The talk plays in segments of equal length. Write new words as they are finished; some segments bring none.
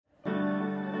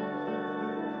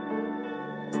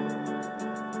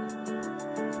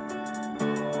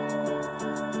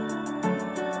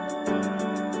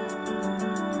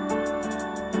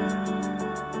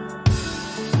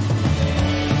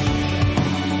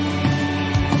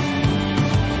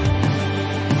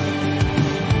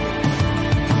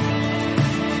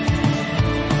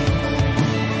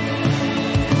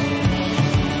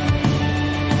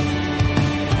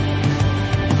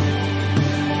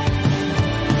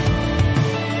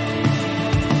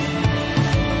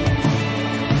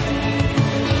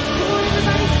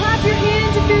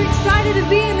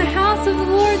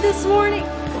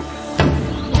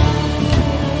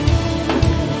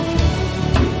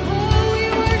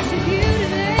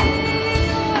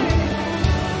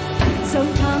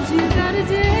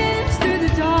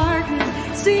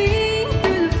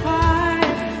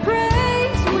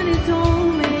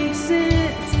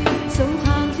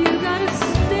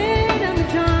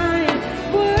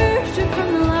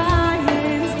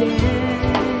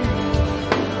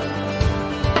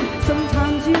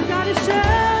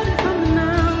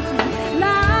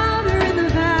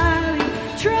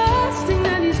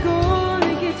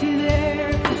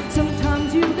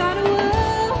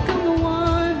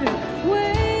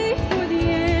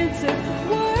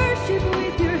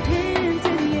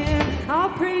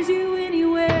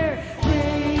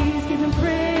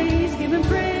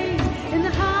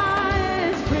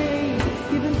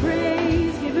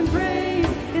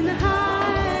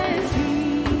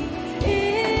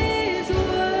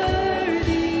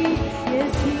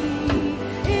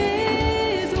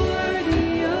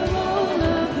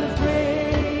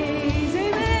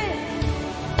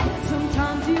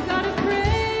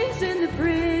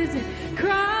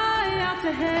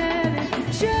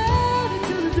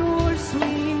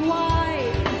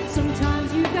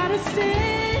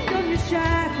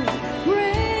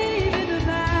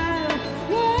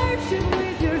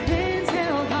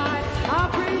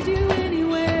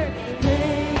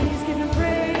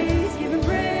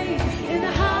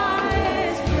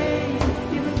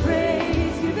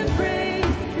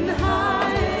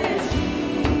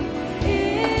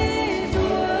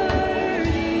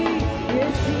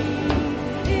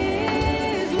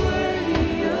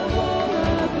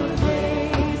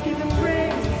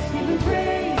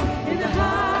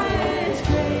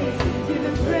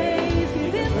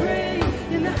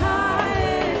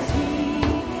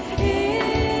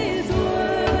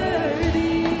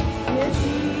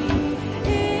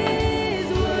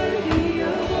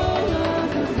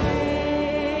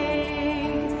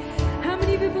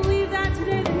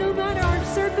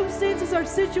our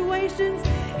situations.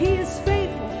 He is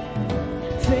faithful,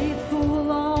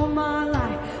 faithful all my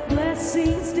life.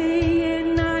 Blessings day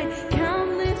and night,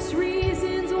 countless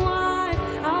reasons why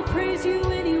I'll praise you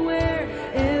anywhere.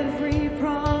 Every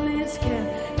promise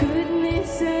kept,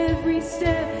 goodness every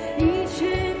step, each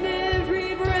and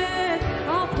every breath.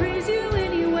 I'll praise you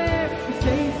anywhere. You're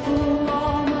faithful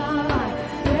all my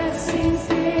life. Blessings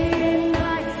day and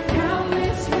night,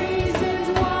 countless reasons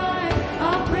why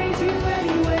I'll praise you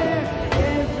anywhere.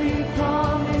 Every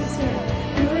promise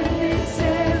kept, goodness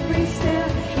every step,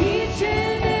 each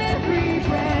and every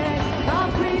breath.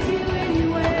 I'll praise you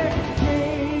anywhere.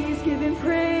 Praise, give him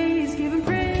praise, give him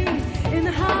praise in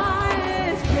the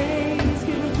highest. Praise,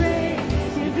 give him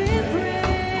praise, give him praise.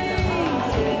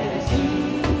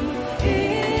 He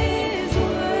is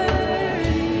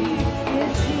worthy,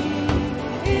 yes,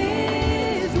 he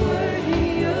is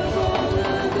worthy of all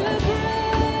of the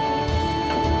praise.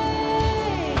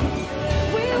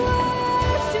 We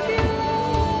worship you,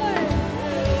 Lord.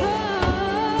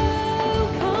 Oh,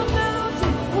 come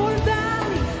mountain or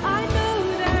valley, I know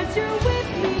that you're with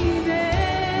me there.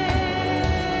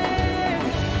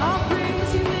 I'll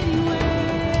praise you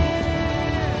anywhere.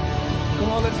 Come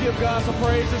on, let's give God some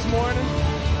praise this morning.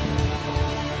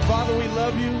 Father, we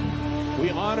love you. We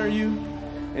honor you.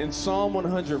 In Psalm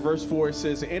 100, verse 4, it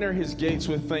says, enter his gates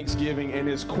with thanksgiving and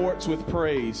his courts with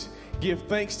praise. Give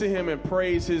thanks to him and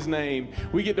praise his name.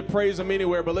 We get to praise him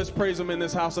anywhere, but let's praise him in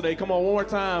this house today. Come on, one more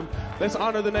time. Let's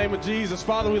honor the name of Jesus.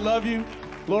 Father, we love you.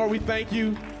 Lord, we thank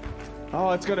you.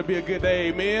 Oh, it's going to be a good day.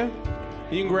 Amen.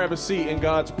 You can grab a seat in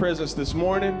God's presence this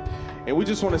morning. And we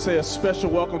just want to say a special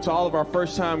welcome to all of our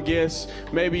first-time guests.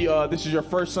 Maybe this is your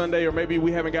first Sunday, or maybe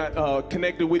we haven't got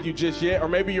connected with you just yet, or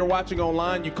maybe you're watching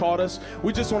online, you caught us.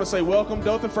 We just want to say welcome.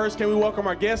 Dothan First, can we welcome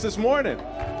our guests this morning?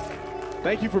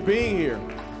 Thank you for being here.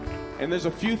 And there's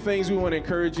a few things we want to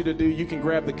encourage you to do. You can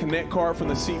grab the Connect card from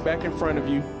the seat back in front of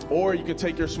you, or you can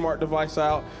take your smart device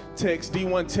out, text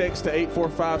D1 text to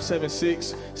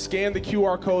 84576, scan the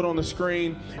QR code on the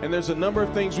screen, and there's a number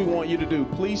of things we want you to do.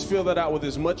 Please fill that out with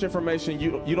as much information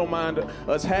you don't mind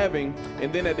us having,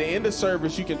 and then at the end of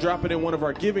service, you can drop it in one of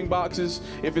our giving boxes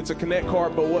if it's a Connect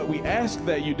card. But what we ask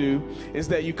that you do is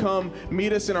that you come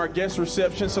meet us in our guest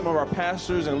reception. Some of our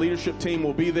pastors and leadership team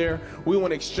will be there. We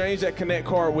want to exchange that Connect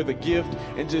card with a gift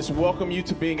and just welcome you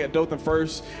to being at Dothan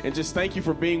First, and just thank you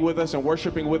for being with us and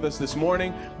worshiping with us this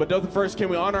morning. But Dothan First, can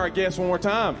we honor our guests one more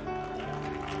time?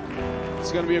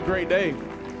 It's going to be a great day.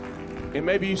 And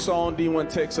maybe you saw on D1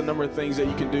 Text a number of things that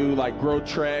you can do, like Grow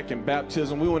Track and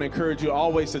baptism. We want to encourage you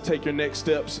always to take your next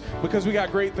steps, because we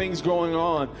got great things going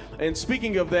on. And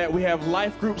speaking of that, we have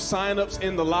life group sign-ups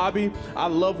in the lobby. I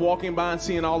love walking by and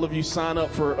seeing all of you sign up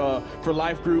for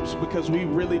life groups, because we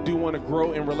really do want to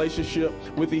grow in relationship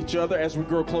with each other as we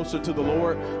grow closer to the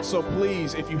Lord. So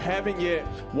please, if you haven't yet,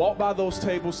 walk by those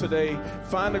tables today.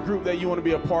 Find a group that you want to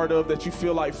be a part of that you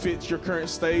feel like fits your current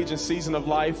stage and season of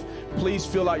life. Please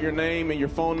fill out your name and your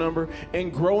phone number,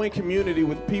 and grow in community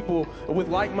with people, with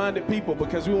like-minded people,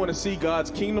 because we want to see God's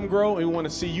kingdom grow, and we want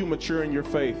to see you mature in your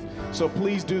faith. So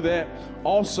please do that.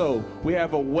 Also, we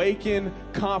have Awaken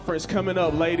Conference coming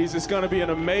up, ladies. It's going to be an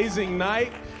amazing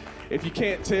night. If you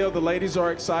can't tell, the ladies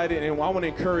are excited, and I want to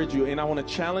encourage you, and I want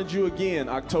to challenge you again.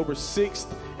 October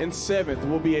 6th and 7th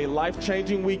will be a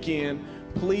life-changing weekend.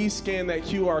 Please scan that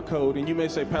QR code, and you may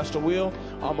say, Pastor Will,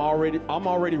 I'm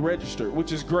already registered,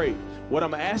 which is great. What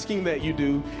I'm asking that you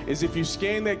do is, if you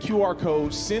scan that QR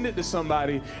code, send it to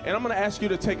somebody, and I'm going to ask you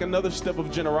to take another step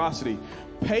of generosity.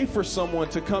 Pay for someone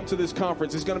to come to this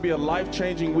conference. It's going to be a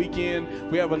life-changing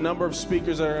weekend. We have a number of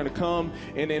speakers that are going to come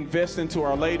and invest into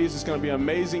our ladies. It's going to be an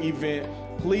amazing event.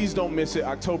 Please don't miss it.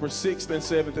 October 6th and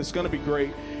 7th. It's going to be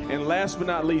great. And last but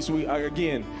not least, we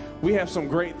have some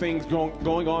great things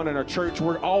going on in our church.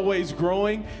 We're always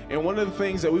growing, and one of the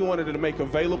things that we wanted to make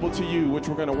available to you, which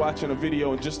we're going to watch in a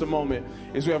video in just a moment,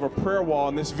 is we have a prayer wall,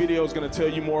 and this video is going to tell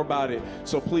you more about it.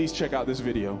 So please check out this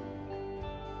video.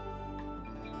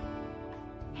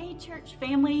 Hey, church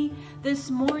family.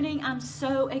 This morning, I'm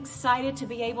so excited to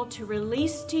be able to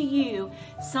release to you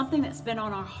something that's been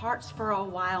on our hearts for a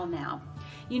while now.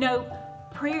 You know,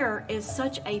 prayer is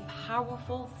such a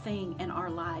powerful thing in our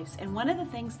lives, and one of the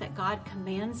things that God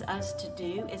commands us to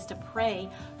do is to pray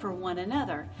for one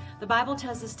another. The Bible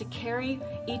tells us to carry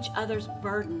each other's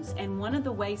burdens, and one of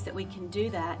the ways that we can do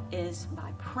that is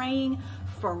by praying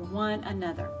for one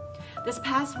another. This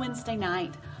past Wednesday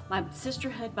night, my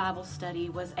Sisterhood Bible study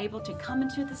was able to come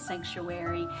into the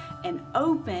sanctuary and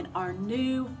open our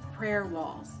new prayer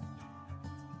walls.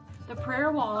 The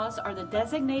prayer walls are the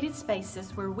designated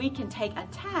spaces where we can take a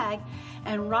tag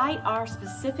and write our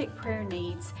specific prayer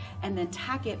needs and then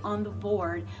tack it on the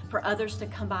board for others to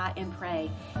come by and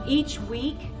pray. Each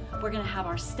week, we're going to have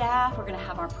our staff, we're going to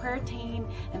have our prayer team,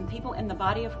 and people in the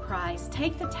body of Christ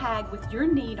take the tag with your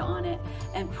need on it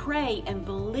and pray and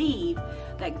believe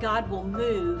that God will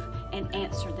move and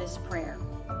answer this prayer.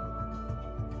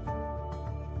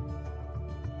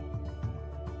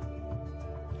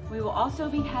 We will also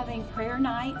be having prayer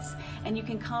nights, and you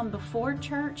can come before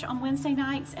church on Wednesday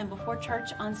nights and before church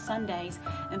on Sundays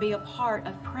and be a part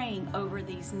of praying over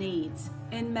these needs.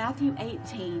 In Matthew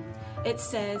 18, it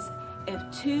says, if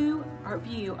two of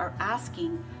you are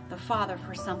asking the Father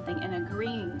for something and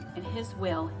agreeing in His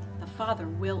will, the Father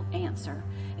will answer.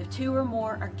 If two or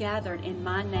more are gathered in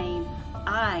my name,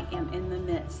 I am in the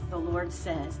midst, the Lord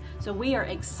says. So we are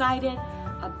excited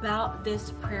about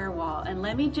this prayer wall. And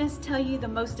let me just tell you, the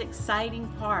most exciting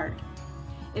part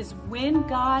is when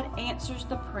God answers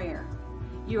the prayer,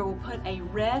 you will put a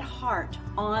red heart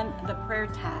on the prayer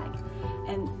tag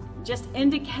and just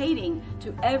indicating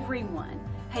to everyone,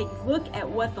 hey, look at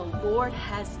what the Lord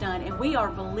has done. And we are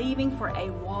believing for a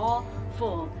wall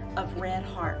full of red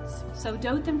hearts. So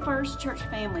Dothan First Church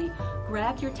family,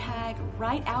 grab your tag,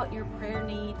 write out your prayer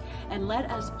need, and let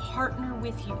us partner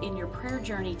with you in your prayer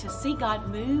journey to see God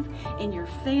move in your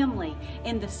family,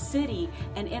 in the city,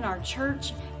 and in our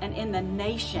church, and in the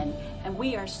nation. And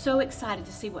we are so excited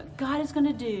to see what God is going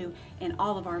to do in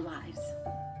all of our lives.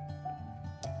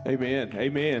 Amen.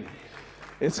 Amen.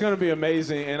 It's going to be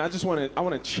amazing, and I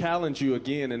want to challenge you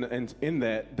again, and in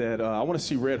that I want to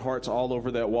see red hearts all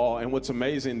over that wall. And what's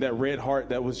amazing, that red heart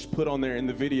that was put on there in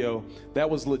the video, that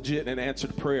was legit an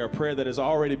answered prayer, a prayer that has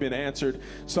already been answered.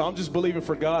 So I'm just believing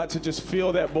for God to just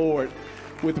fill that board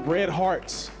with red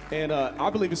hearts. And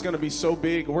I believe it's going to be so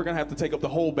big, we're going to have to take up the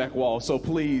whole back wall. So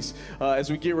please,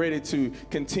 as we get ready to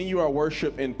continue our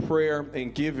worship and prayer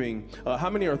and giving,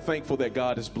 how many are thankful that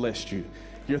God has blessed you?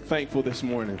 You're thankful this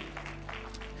morning.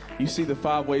 You see the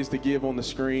 5 ways to give on the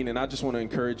screen, and I just want to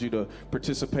encourage you to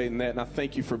participate in that. And I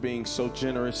thank you for being so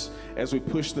generous as we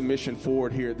push the mission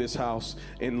forward here at this house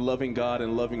in loving God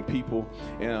and loving people.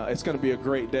 And it's going to be a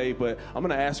great day, but I'm going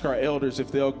to ask our elders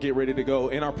if they'll get ready to go,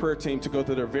 and our prayer team to go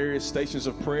to their various stations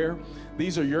of prayer.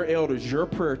 These are your elders, your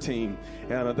prayer team,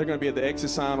 and they're going to be at the exit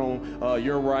sign on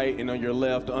your right and on your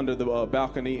left under the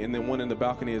balcony, and then one in the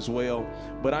balcony as well.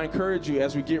 But I encourage you,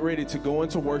 as we get ready to go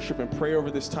into worship and pray over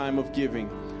this time of giving,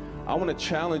 I want to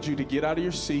challenge you to get out of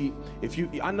your seat.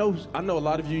 I know a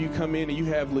lot of you come in and you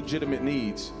have legitimate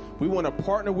needs. We want to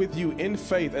partner with you in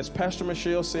faith, as Pastor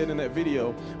Michelle said in that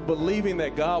video, believing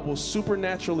that God will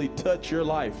supernaturally touch your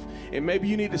life. And maybe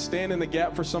you need to stand in the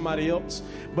gap for somebody else,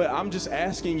 but I'm just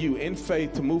asking you in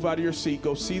faith to move out of your seat,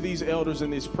 go see these elders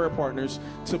and these prayer partners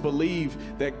to believe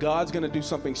that God's going to do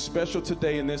something special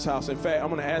today in this house. In fact, I'm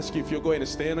going to ask you if you'll go ahead and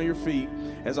stand on your feet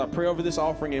as I pray over this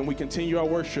offering and we continue our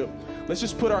worship. Let's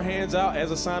just put our hands out as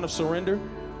a sign of surrender,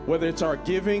 whether it's our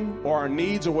giving or our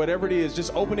needs or whatever it is,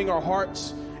 just opening our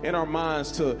hearts and our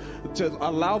minds to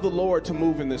allow the Lord to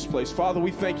move in this place. Father, we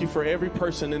thank you for every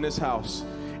person in this house,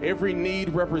 every need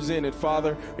represented,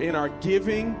 Father, in our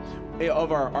giving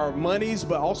of our monies,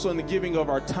 but also in the giving of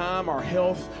our time, our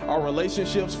health, our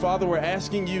relationships. Father, we're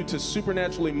asking you to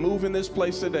supernaturally move in this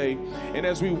place today. And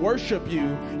as we worship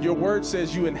you, your word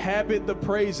says you inhabit the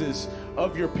praises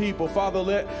of your people. Father,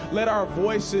 let our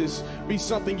voices be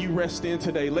something you rest in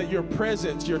today. Let your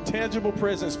presence, your tangible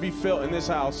presence, be felt in this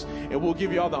house. And we'll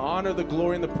give you all the honor, the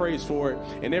glory, and the praise for it.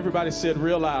 And everybody said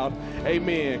real loud,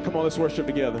 amen. Come on, let's worship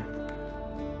together.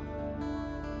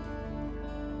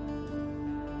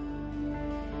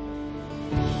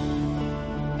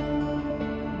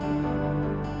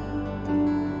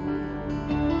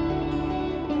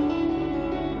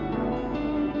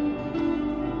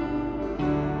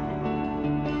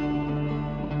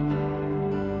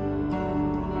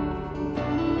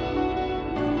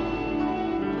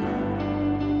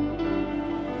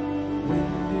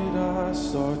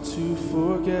 Start to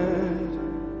forget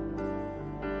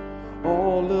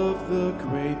all of the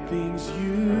great things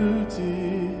you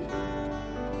did.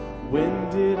 When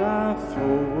did I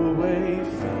throw away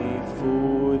faith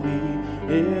for the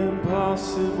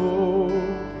impossible?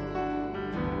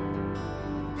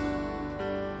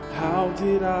 How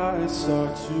did I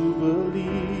start to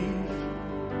believe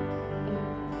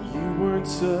you weren't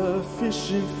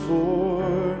sufficient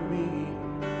for me?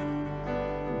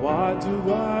 Why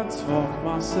do I talk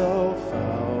myself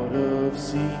out of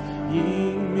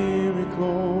seeing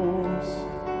miracles?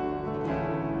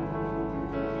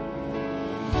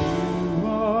 You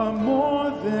are more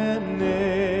than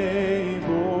able.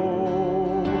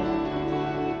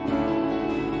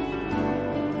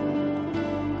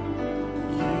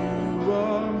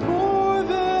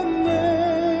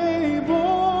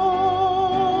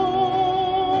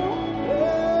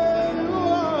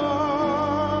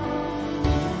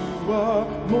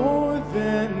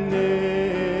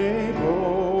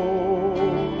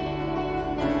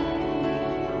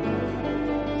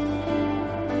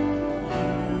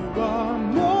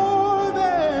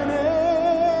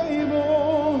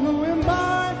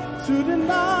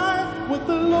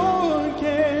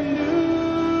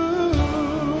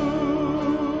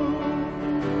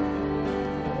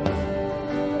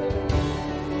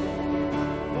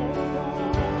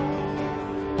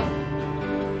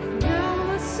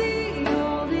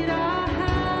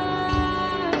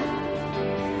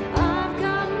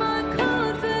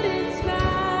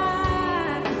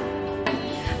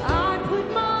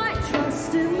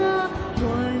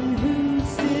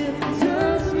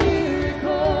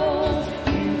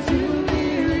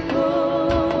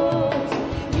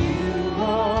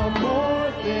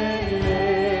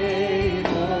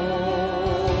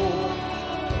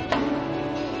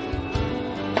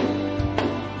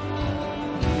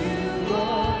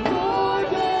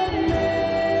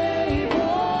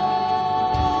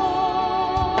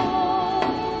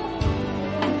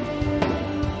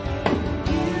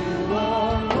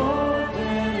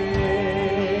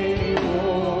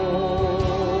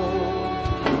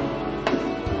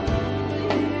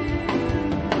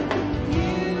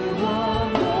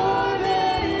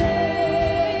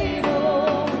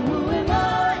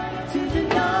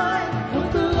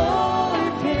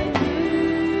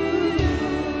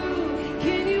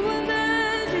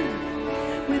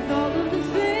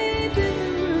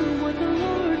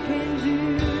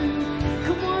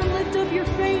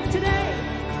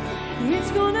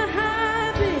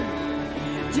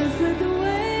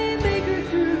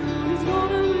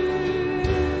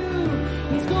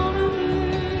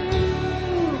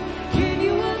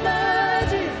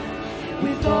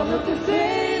 with all of the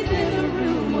faith in the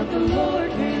room, what the Lord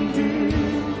can do,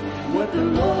 what the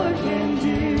Lord can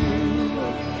do.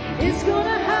 It's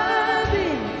gonna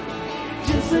happen,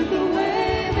 just like the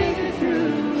way make it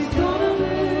through. He's gonna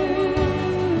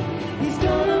move, he's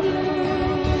gonna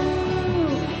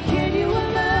move. Can you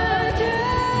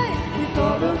imagine, with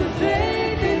all of the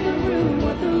faith in the room,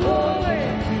 what the Lord,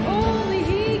 only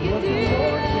he can do.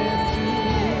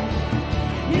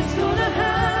 It's gonna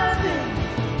happen,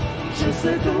 just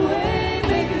like the way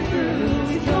make it through.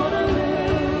 He's gonna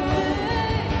move,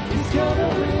 he's gonna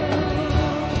move.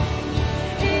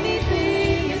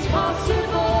 Anything is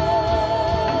possible.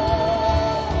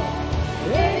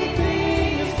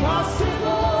 Anything is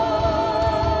possible.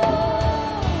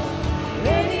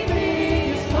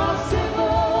 Anything is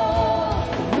possible.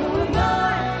 Who am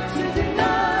I to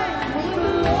deny what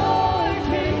the Lord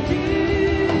can do?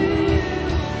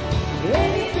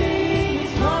 Anything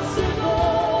is possible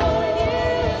in you,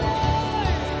 Lord.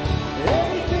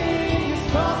 Anything is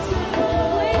possible.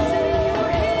 Place it in your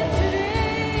hands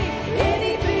today.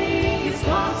 Anything is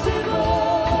possible.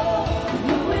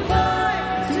 Who am I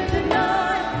to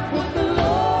deny what the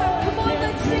Lord? Come on,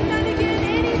 let's sing that again.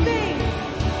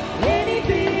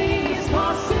 Anything is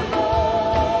possible.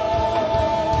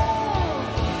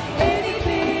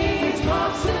 Anything is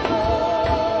possible.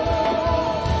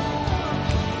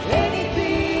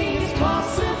 Anything is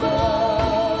possible.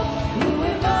 Who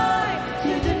am I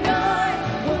to deny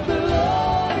what the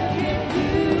Lord can do?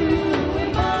 Who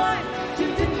am I to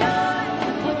deny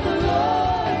what the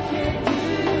Lord can do?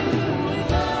 Who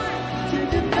am I to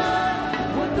deny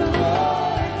what the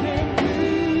Lord can do?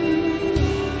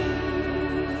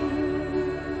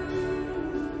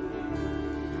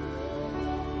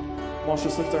 Let's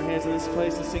just lift our hands in this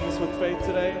place and sing this with faith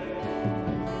today.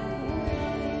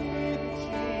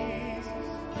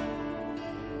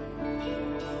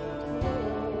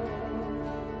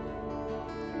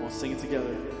 We'll sing it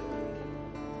together.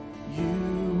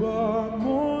 You are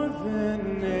more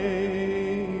than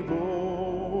able.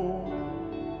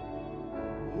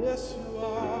 Yes, you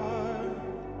are.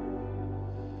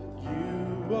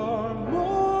 You are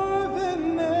more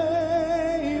than able.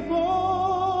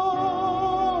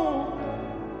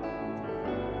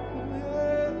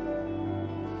 Yeah.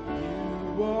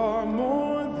 You are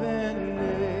more than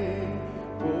able.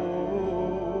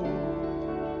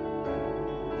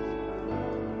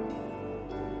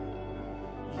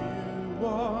 You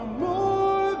are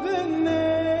more than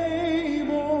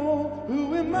able.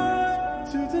 Who am I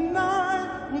to deny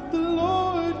what the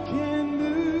Lord can do?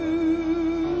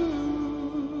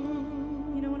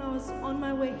 You know, when I was on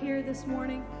my way here this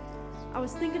morning, I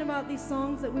was thinking about these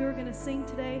songs that we were going to sing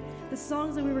today, the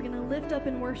songs that we were going to lift up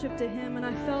in worship to Him, and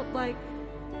I felt like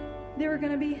there were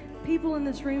going to be people in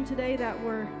this room today that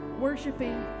were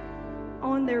worshiping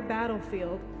on their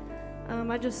battlefield.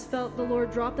 I just felt the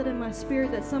Lord drop that in my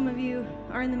spirit, that some of you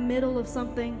are in the middle of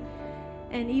something,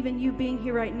 and even you being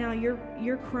here right now,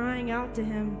 you're crying out to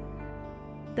Him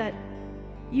that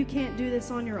you can't do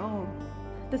this on your own.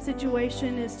 The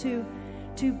situation is too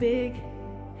big.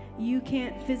 You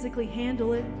can't physically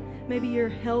handle it. Maybe your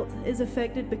health is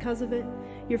affected because of it.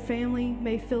 Your family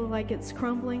may feel like it's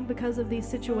crumbling because of these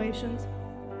situations.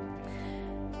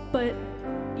 But,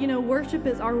 you know, worship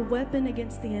is our weapon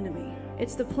against the enemy.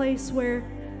 It's the place where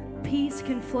peace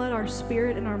can flood our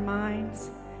spirit and our minds.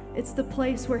 It's the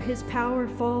place where His power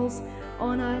falls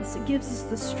on us. It gives us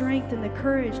the strength and the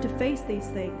courage to face these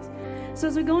things. So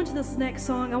as we go into this next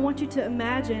song, I want you to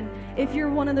imagine if you're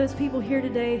one of those people here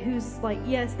today who's like,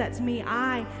 yes, that's me.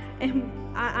 I'm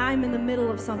in the middle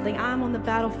of something. I'm on the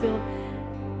battlefield.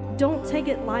 Don't take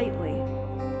it lightly.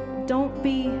 Don't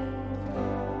be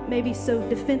maybe so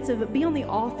defensive, but be on the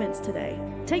offense today.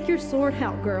 Take your sword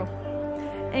out, girl,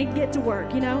 and get to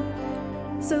work, you know?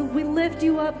 So we lift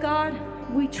you up, God.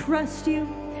 We trust you.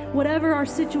 Whatever our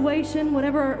situation,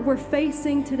 whatever we're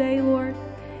facing today, Lord,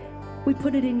 we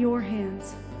put it in your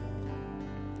hands.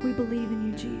 We believe in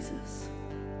you, Jesus.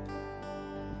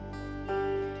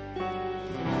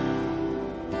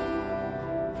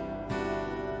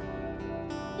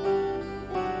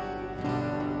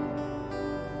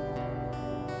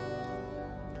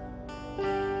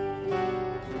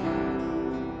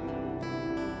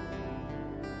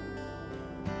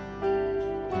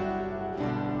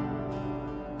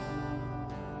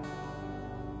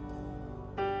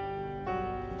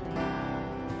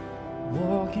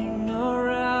 Walking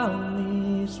around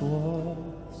these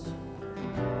walls,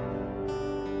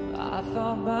 I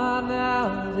thought by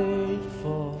now they'd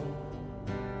fall,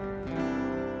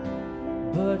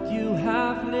 but you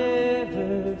have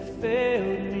never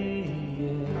failed me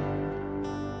yet.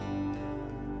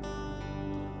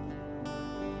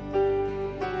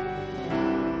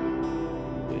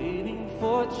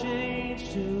 change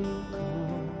to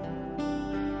come,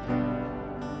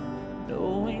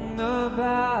 knowing the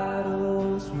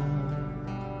battle's won,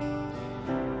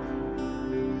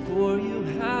 for you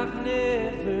have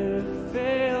never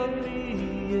failed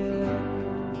me yet.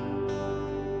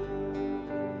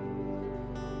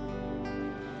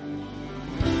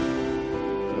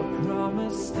 Your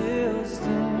promise still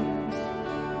stands.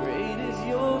 Great is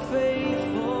your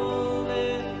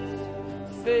faithfulness,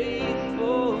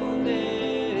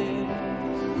 faithfulness.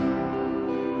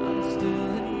 I'm still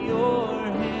in your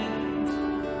hands.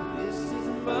 This is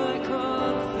my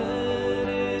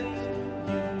confidence.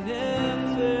 You've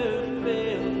never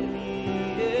failed me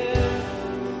yet.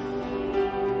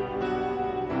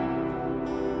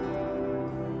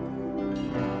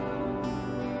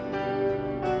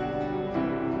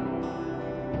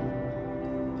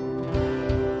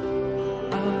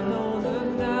 I know the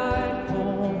night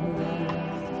won't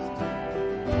last.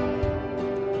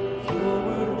 Your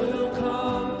word will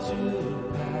come to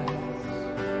pass.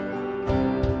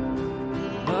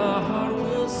 My heart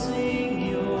will sing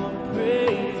your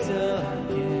praise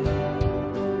again.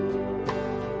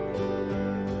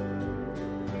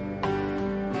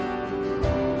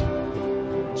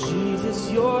 Jesus,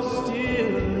 you're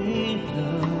still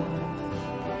enough.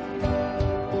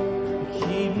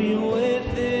 Keep me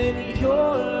within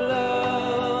your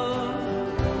love.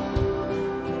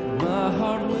 My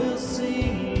heart will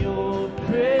sing your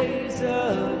praise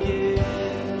again.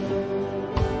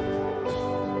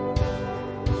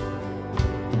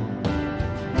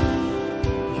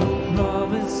 Your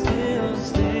promise still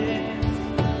stands.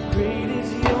 Great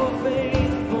is your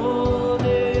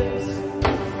faithfulness,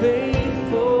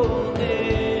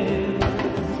 faithfulness.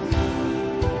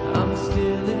 I'm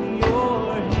still in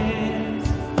your hands.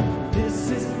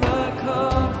 This is my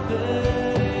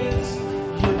confidence.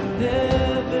 You've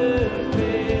never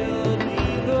failed me,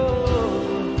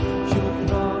 Lord. Your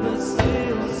promise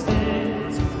still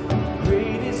stands.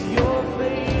 Great is your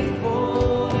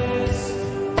faithfulness.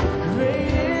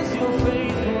 Great is your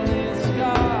faithfulness,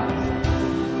 God.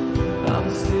 I'm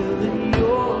still in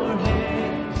your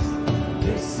hands.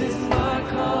 This is my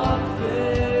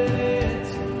confidence.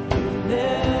 You've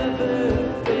never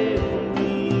failed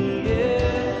me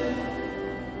yet.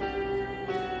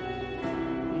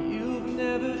 You've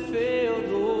never failed,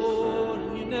 Lord,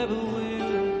 and you never will.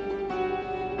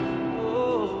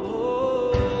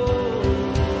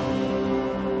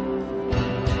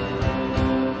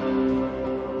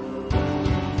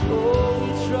 Oh, we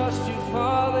trust you,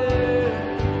 Father.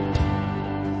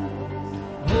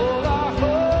 All our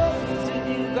hope is in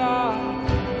you, God.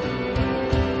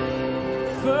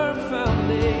 Firm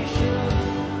foundation.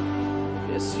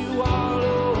 Yes, you are,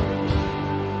 Lord.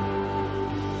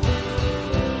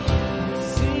 I've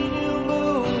seen you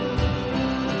move.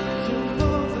 You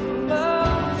move the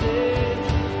mountain,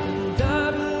 and I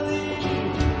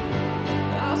believe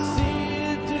I'll see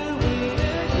you do it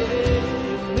again.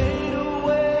 You made a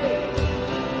way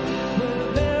when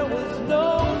there was no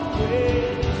way,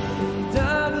 and I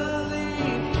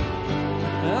believe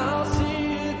I'll see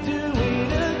you do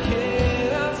it again.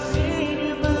 I've seen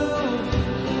you move.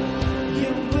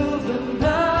 You move the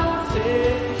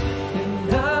mountain, and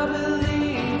I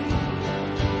believe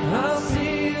I'll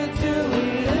see you do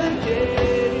it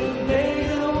again. You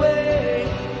made a way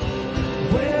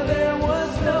where there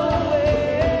was no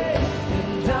way,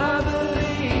 and I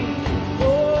believe,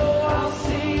 oh, I'll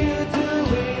see you do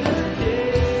it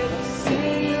again. I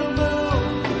see you move.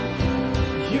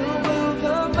 You move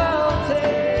the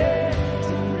mountains,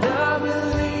 and I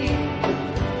believe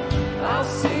I'll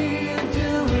see you do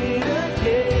it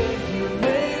again. You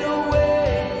made a way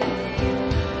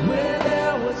where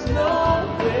there was no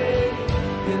way,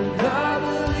 and I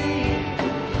believe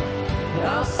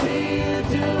I'll see you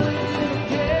do it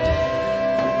again.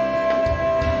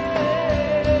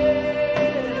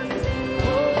 Oh,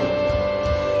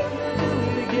 do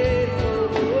it again.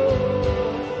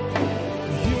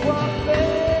 You are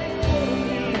faithful to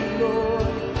me, Lord.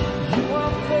 You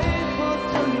are faithful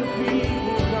to your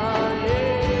people, God.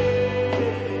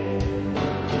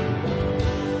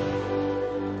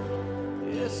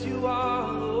 Yes, you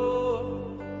are,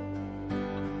 Lord.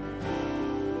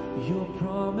 Your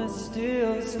promise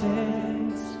still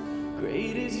stands.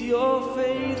 Great is your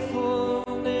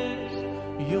faithfulness,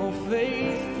 your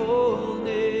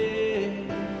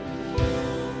faithfulness.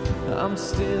 I'm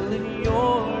still in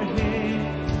your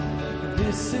hands.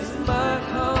 This is my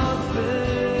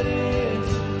confidence.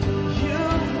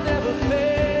 You've never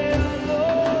failed,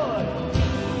 Lord.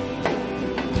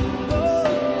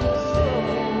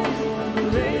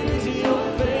 Great is your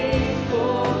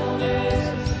faithfulness,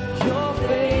 your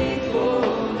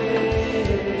faithfulness.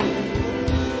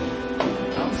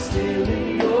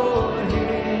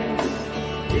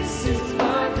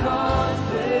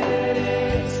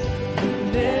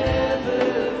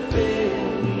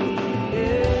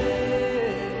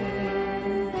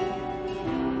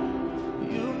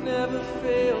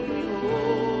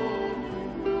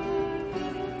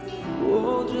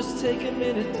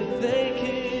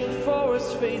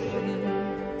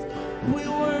 faithfulness. We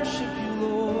worship you,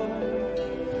 Lord.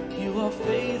 You are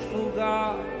faithful,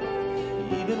 God.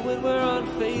 Even when we're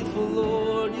unfaithful,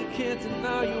 Lord, you can't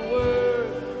deny your word.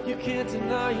 You can't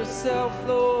deny yourself,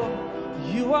 Lord.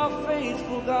 You are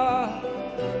faithful, God.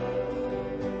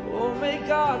 Oh, may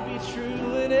God be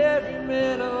true and every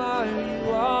man a liar. You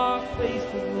are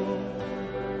faithful, Lord.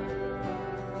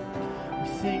 We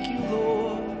thank you,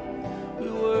 Lord. We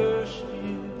worship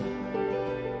you.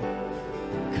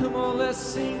 Come on, let's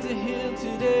sing to him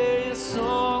today a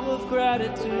song of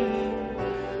gratitude,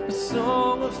 a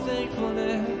song of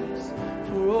thankfulness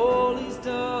for all he's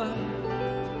done,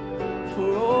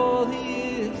 for all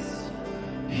he is.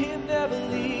 He never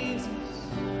leaves us,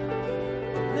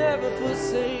 never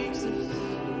forsakes us,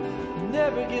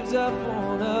 never gives up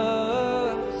on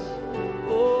us.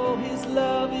 Oh, his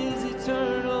love is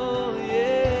eternal,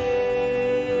 yeah.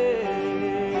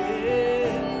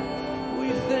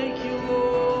 We thank you,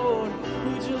 Lord.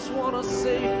 We just want to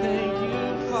say thank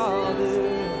you, Father.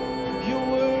 You're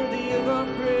worthy of our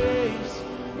praise.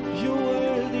 You're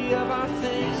worthy of our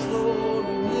thanks, Lord.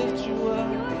 We lift you up.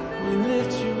 We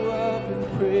lift you up in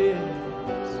praise.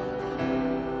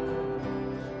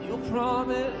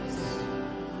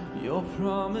 Your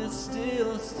promise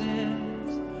still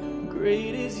stands.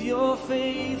 Great is your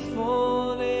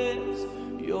faithfulness,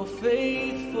 your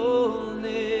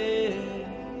faithfulness.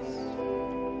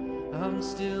 I'm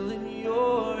still in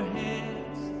your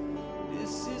hands.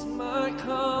 This is my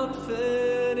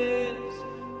confidence.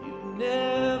 You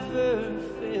never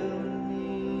failed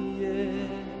me yet.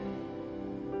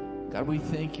 God, we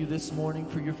thank you this morning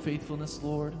for your faithfulness,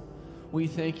 Lord. We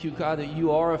thank you, God, that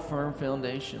you are a firm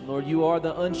foundation. Lord, you are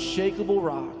the unshakable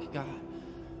rock, God.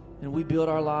 And we build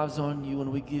our lives on you,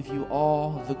 and we give you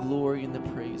all the glory and the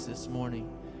praise this morning.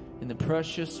 In the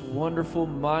precious, wonderful,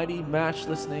 mighty,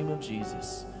 matchless name of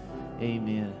Jesus.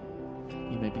 Amen.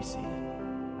 You may be seated.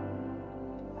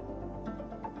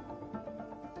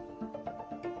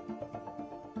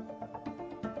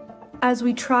 As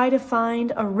we try to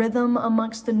find a rhythm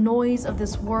amongst the noise of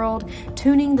this world,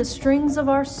 tuning the strings of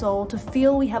our soul to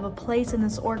feel we have a place in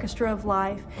this orchestra of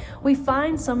life, we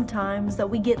find sometimes that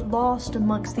we get lost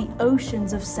amongst the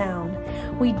oceans of sound.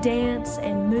 We dance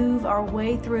and move our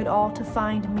way through it all to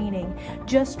find meaning,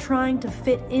 just trying to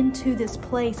fit into this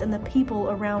place and the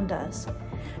people around us.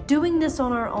 Doing this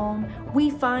on our own, we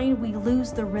find we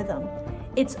lose the rhythm.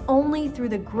 It's only through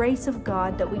the grace of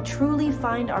God that we truly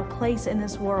find our place in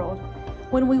this world.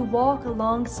 When we walk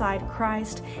alongside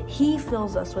Christ, He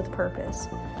fills us with purpose.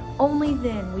 Only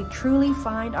then we truly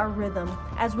find our rhythm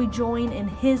as we join in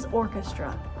His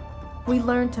orchestra. We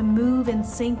learn to move in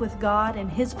sync with God and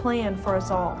His plan for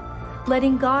us all.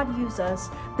 Letting God use us,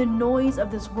 the noise of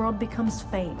this world becomes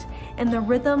faint, and the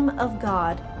rhythm of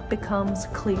God becomes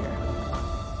clear.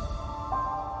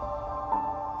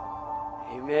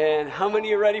 Amen. How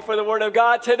many are ready for the Word of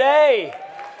God today?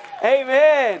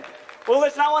 Amen. Well,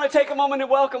 listen, I want to take a moment to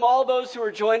welcome all those who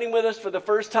are joining with us for the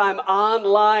first time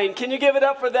online. Can you give it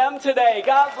up for them today?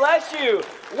 God bless you.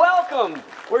 Welcome.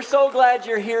 We're so glad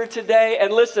you're here today.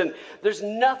 And listen, there's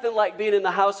nothing like being in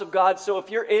the house of God. So if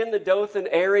you're in the Dothan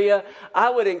area, I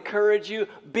would encourage you,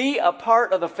 be a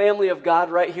part of the family of God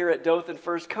right here at Dothan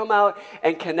First. Come out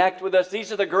and connect with us.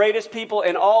 These are the greatest people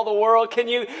in all the world. Can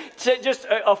you just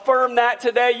affirm that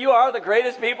today? You are the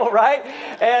greatest people, right?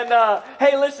 And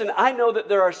hey, listen, I know that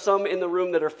there are some in the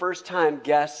room that are first-time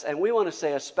guests, and we want to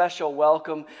say a special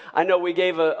welcome. I know we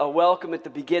gave a welcome at the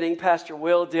beginning, Pastor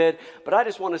Will did, but I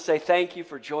just want to say thank you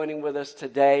for joining with us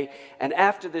today. And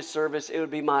after this service, it would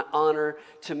be my honor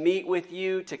to meet with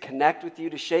you, to connect with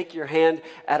you, to shake your hand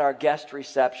at our guest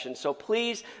reception. So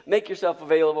please make yourself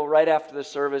available right after the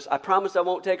service. I promise I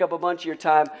won't take up a bunch of your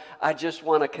time. I just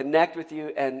want to connect with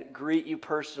you and greet you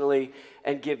personally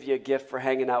and give you a gift for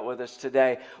hanging out with us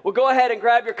today. Well, go ahead and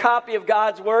grab your copy of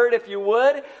God's Word if you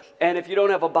would. And if you don't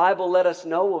have a Bible, let us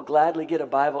know. We'll gladly get a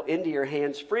Bible into your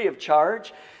hands free of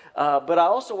charge. But I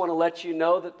also want to let you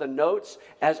know that the notes,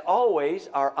 as always,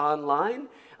 are online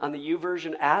on the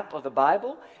YouVersion app of the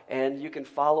Bible, and you can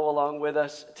follow along with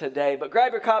us today. But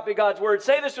grab your copy of God's Word.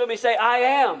 Say this with me. Say, I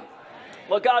am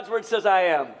what God's Word says I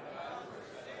am.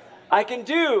 I can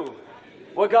do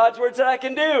what God's Word said I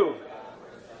can do.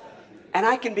 And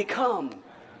I can become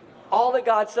all that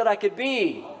God said I could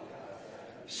be.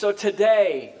 So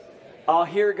today, I'll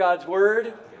hear God's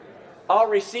Word, I'll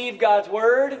receive God's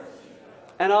Word,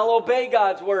 and I'll obey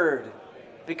God's Word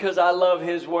because I love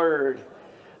His Word.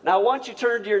 Now, I want you to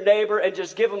turn to your neighbor and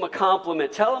just give them a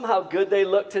compliment. Tell them how good they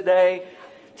look today.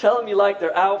 Tell them you like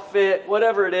their outfit,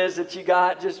 whatever it is that you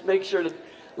got. Just make sure to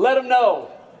let them know.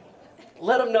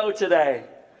 Let them know today.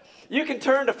 You can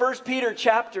turn to 1 Peter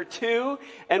chapter 2,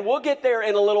 and we'll get there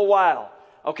in a little while.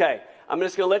 Okay, I'm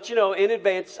just going to let you know in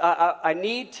advance, I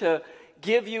need to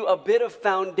give you a bit of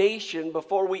foundation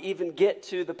before we even get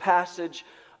to the passage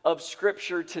of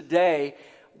Scripture today.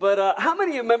 But how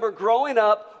many of you remember growing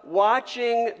up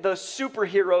watching the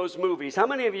superheroes movies? How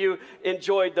many of you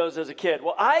enjoyed those as a kid?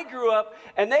 Well, I grew up,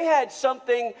 and they had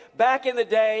something back in the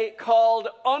day called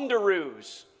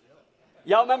underoos.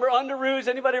 Y'all remember underoos?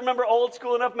 Anybody remember old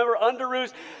school enough? Remember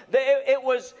underoos?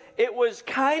 It was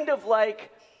kind of like,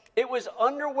 it was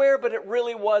underwear, but it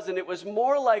really wasn't. It was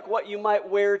more like what you might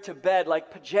wear to bed,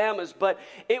 like pajamas. But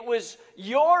it was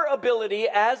your ability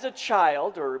as a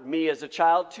child, or me as a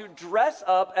child, to dress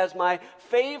up as my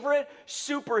favorite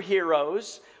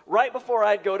superheroes right before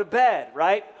I'd go to bed,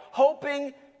 right?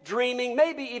 Hoping, dreaming,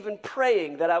 maybe even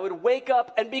praying that I would wake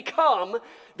up and become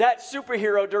that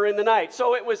superhero during the night.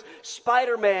 So it was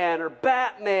Spider-Man or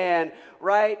Batman,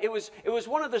 right? It was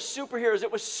one of the superheroes.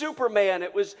 It was Superman.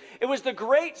 It was the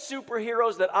great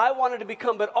superheroes that I wanted to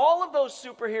become. But all of those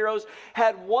superheroes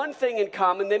had one thing in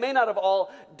common. They may not have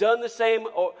all done the same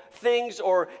things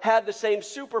or had the same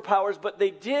superpowers, but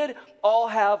they did all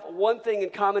have one thing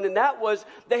in common, and that was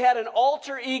they had an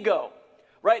alter ego.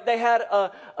 Right? They had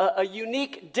a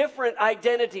unique, different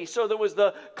identity. So there was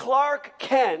the Clark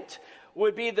Kent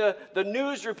would be the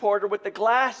news reporter with the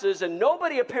glasses, and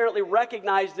nobody apparently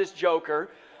recognized this joker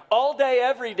all day,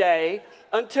 every day,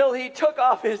 until he took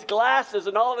off his glasses,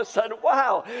 and all of a sudden,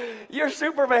 wow, you're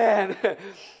Superman.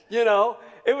 You know,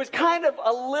 it was kind of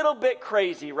a little bit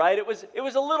crazy, right? It was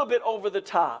a little bit over the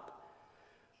top.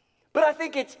 But I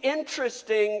think it's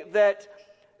interesting that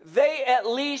they at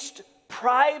least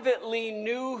privately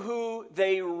knew who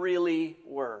they really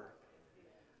were.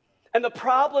 And the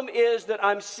problem is that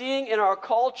I'm seeing in our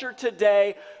culture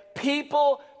today,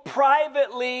 people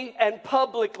privately and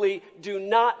publicly do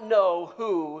not know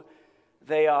who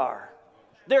they are.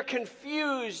 They're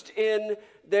confused in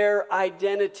their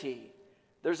identity.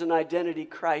 There's an identity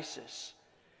crisis.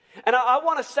 And I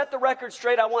want to set the record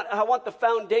straight. I want the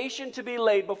foundation to be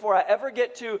laid before I ever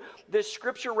get to this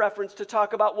scripture reference to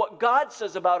talk about what God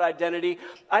says about identity.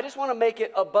 I just want to make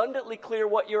it abundantly clear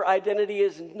what your identity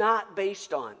is not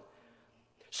based on.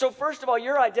 So first of all,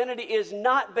 your identity is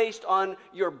not based on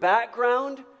your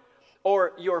background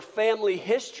or your family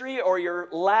history or your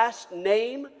last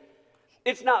name.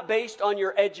 It's not based on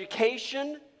your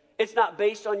education. It's not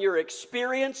based on your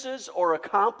experiences or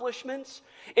accomplishments.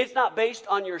 It's not based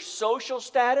on your social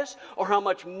status or how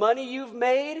much money you've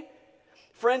made.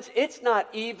 Friends, it's not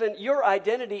even, your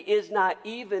identity is not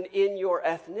even in your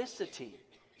ethnicity.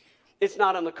 It's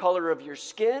not on the color of your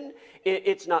skin.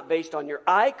 It's not based on your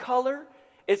eye color.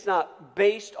 It's not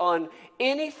based on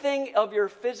anything of your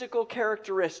physical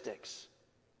characteristics.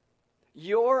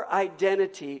 Your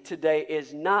identity today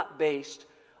is not based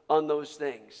on those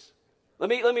things. Let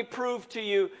me prove to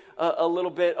you a little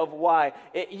bit of why.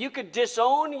 You could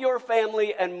disown your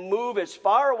family and move as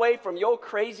far away from your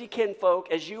crazy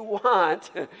kinfolk as you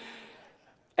want,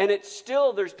 and it's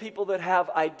still, there's people that have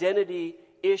identity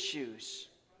issues,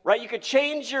 right? You could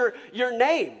change your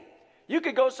name. You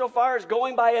could go so far as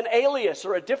going by an alias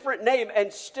or a different name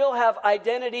and still have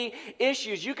identity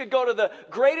issues. You could go to the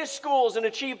greatest schools and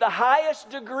achieve the highest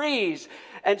degrees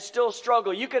and still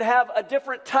struggle. You could have a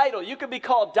different title. You could be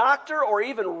called doctor or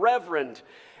even reverend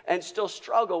and still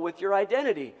struggle with your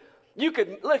identity. You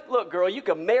could, look, girl, you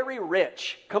could marry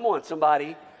rich. Come on,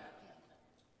 somebody.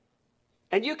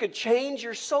 And you could change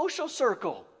your social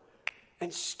circle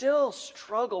and still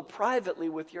struggle privately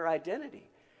with your identity.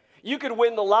 You could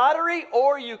win the lottery,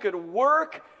 or you could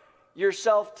work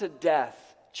yourself to death,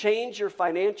 change your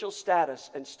financial status,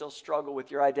 and still struggle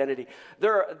with your identity.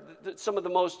 There are some of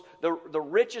the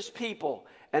richest people,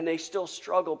 and they still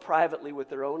struggle privately with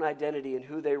their own identity and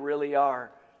who they really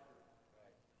are.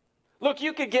 Look,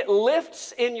 you could get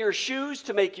lifts in your shoes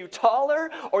to make you taller,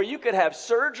 or you could have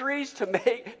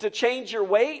surgeries to change your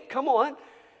weight. Come on.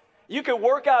 You could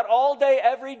work out all day,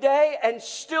 every day, and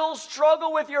still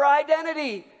struggle with your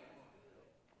identity.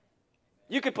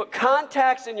 You could put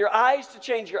contacts in your eyes to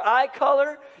change your eye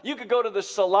color. You could go to the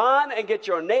salon and get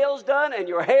your nails done and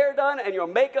your hair done and your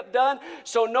makeup done.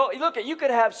 So you could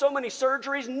have so many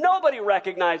surgeries, nobody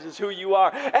recognizes who you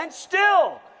are, and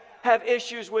still have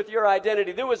issues with your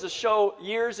identity. There was a show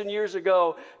years and years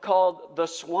ago called The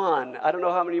Swan. I don't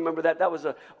know how many remember that. That was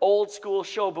an old school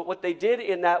show, but what they did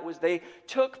in that was they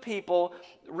took people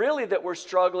really that were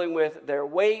struggling with their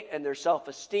weight and their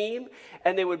self-esteem,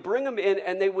 and they would bring them in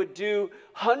and they would do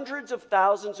hundreds of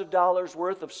thousands of dollars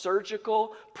worth of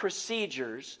surgical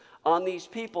procedures on these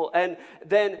people and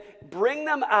then bring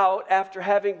them out after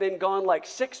having been gone like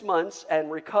 6 months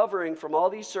and recovering from all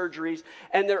these surgeries,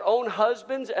 and their own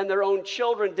husbands and their own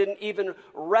children didn't even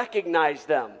recognize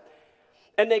them.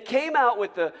 And they came out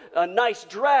with a nice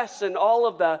dress and all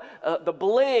of the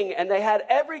bling, and they had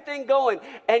everything going,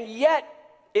 and yet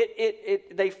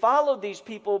they followed these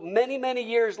people many, many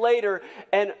years later,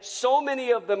 and so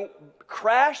many of them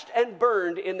crashed and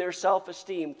burned in their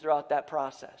self-esteem throughout that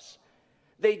process.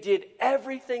 They did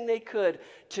everything they could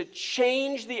to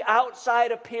change the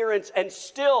outside appearance, and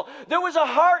still there was a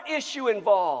heart issue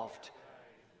involved.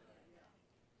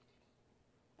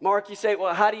 Mark, you say,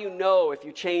 well, how do you know if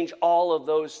you change all of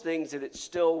those things that it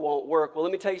still won't work? Well,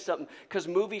 let me tell you something, because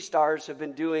movie stars have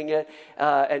been doing it,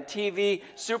 and TV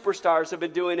superstars have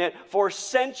been doing it for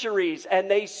centuries, and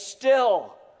they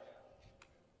still...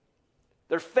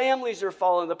 Their families are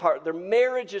falling apart. Their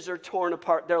marriages are torn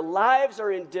apart. Their lives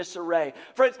are in disarray.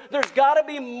 Friends, there's got to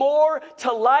be more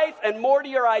to life and more to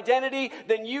your identity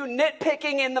than you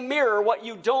nitpicking in the mirror what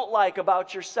you don't like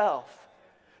about yourself.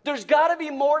 There's got to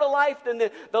be more to life than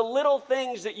the little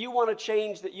things that you want to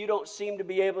change that you don't seem to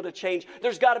be able to change.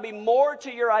 There's got to be more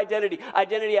to your identity.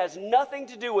 Identity has nothing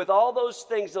to do with all those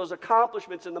things, those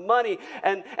accomplishments and the money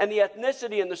and the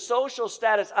ethnicity and the social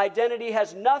status. Identity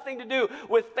has nothing to do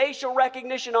with facial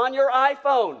recognition on your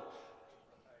iPhone.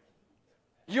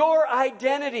 Your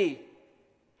identity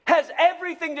has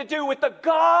everything to do with the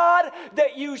God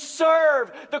that you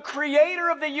serve, the creator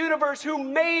of the universe who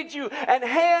made you and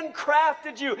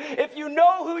handcrafted you. If you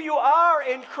know who you are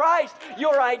in Christ,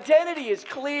 your identity is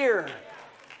clear.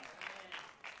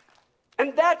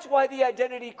 And that's why the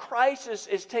identity crisis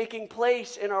is taking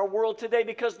place in our world today,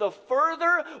 because the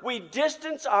further we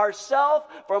distance ourselves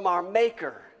from our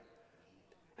Maker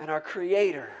and our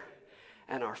Creator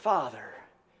and our Father,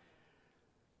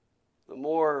 the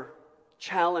more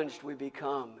challenged we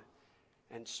become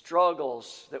and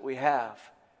struggles that we have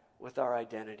with our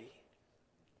identity.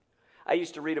 I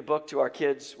used to read a book to our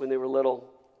kids when they were little.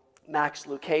 Max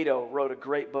Lucado wrote a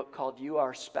great book called You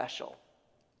Are Special.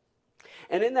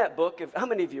 And in that book, how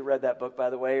many of you read that book, by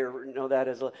the way, or know that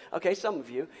as a... Okay, some of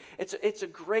you. It's a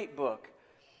great book.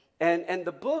 And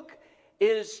the book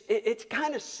it's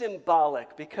kind of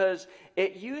symbolic because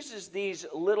it uses these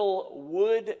little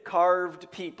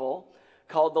wood-carved people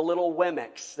called the little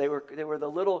Wemmicks. They were the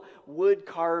little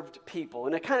wood-carved people.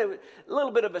 And a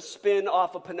little bit of a spin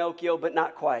off of Pinocchio, but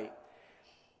not quite.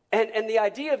 And the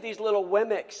idea of these little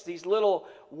Wemmicks, these little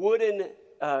wooden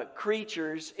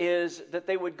creatures, is that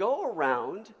they would go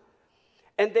around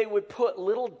and they would put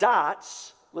little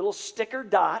dots, little sticker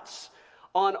dots,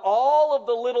 on all of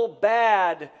the little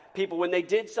bad people when they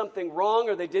did something wrong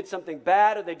or they did something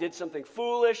bad or they did something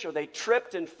foolish or they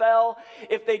tripped and fell.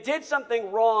 If they did something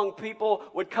wrong, people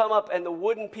would come up and the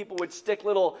wooden people would stick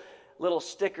little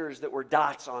stickers that were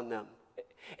dots on them,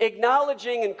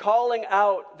 acknowledging and calling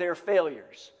out their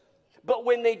failures. But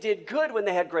when they did good, when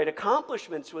they had great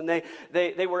accomplishments, when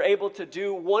they were able to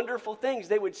do wonderful things,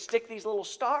 they would stick these little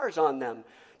stars on them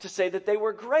to say that they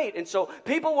were great. And so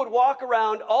people would walk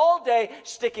around all day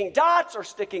sticking dots or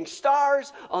sticking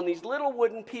stars on these little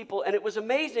wooden people. And it was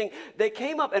amazing. They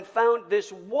came up and found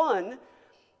this one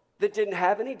that didn't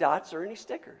have any dots or any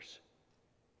stickers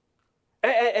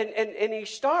and any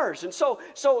stars. And so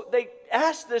they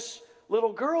asked this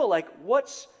little girl, like,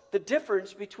 what's the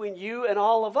difference between you and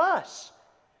all of us?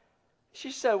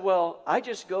 She said, well, I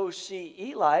just go see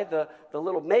Eli, the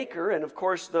little maker, and of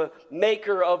course the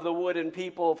maker of the wooden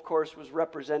people, of course, was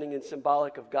representing and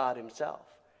symbolic of God himself.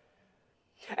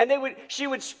 And she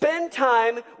would spend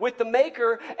time with the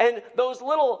maker, and those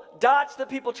little dots that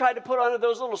people tried to put on her,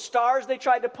 those little stars they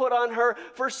tried to put on her,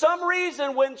 for some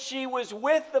reason when she was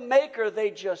with the maker,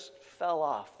 they just fell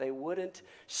off. They wouldn't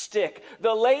stick.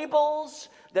 The labels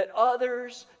that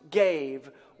others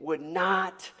gave would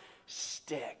not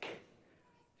stick.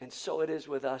 And so it is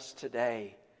with us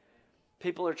today.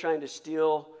 People are trying to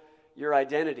steal your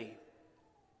identity.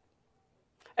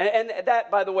 And that,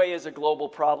 by the way, is a global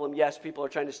problem. Yes, people are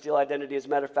trying to steal identity. As a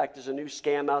matter of fact, there's a new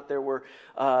scam out there where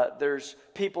there's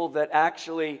people that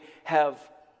actually have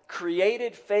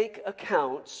created fake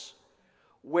accounts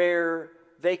where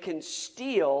they can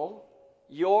steal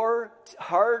your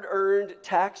hard-earned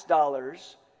tax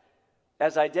dollars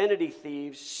as identity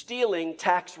thieves, stealing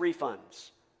tax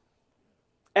refunds.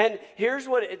 And here's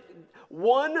what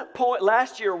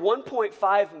last year,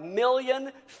 1.5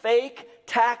 million fake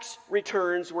tax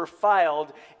returns were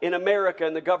filed in America,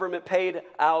 and the government paid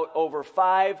out over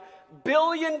 $5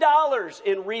 billion in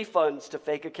refunds to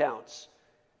fake accounts.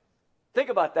 Think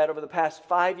about that. Over the past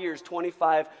 5 years,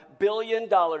 $25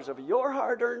 billion of your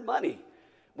hard-earned money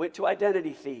went to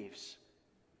identity thieves.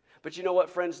 But you know what,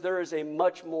 friends? There is a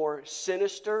much more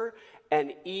sinister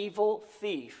and evil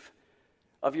thief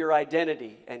of your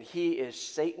identity, and he is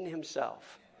Satan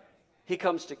himself. He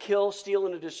comes to kill, steal,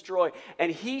 and to destroy.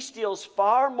 And he steals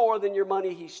far more than your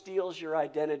money. He steals your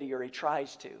identity, or he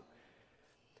tries to.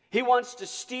 He wants to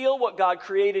steal what God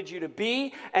created you to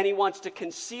be, and he wants to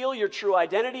conceal your true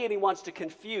identity, and he wants to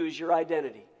confuse your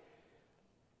identity.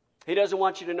 He doesn't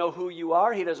want you to know who you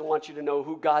are. He doesn't want you to know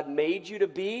who God made you to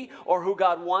be or who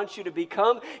God wants you to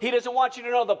become. He doesn't want you to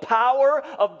know the power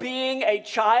of being a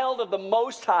child of the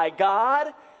Most High God.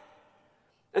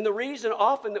 And the reason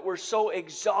often that we're so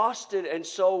exhausted and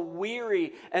so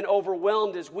weary and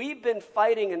overwhelmed is we've been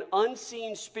fighting an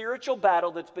unseen spiritual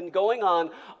battle that's been going on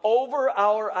over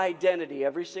our identity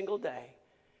every single day.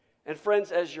 And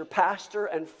friends, as your pastor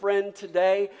and friend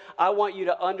today, I want you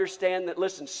to understand that,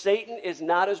 listen, Satan is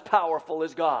not as powerful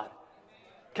as God.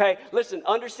 Okay, listen,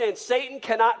 understand, Satan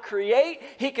cannot create.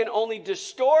 He can only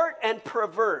distort and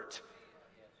pervert.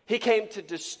 He came to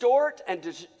distort and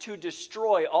to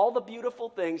destroy all the beautiful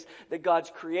things that God's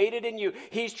created in you.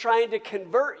 He's trying to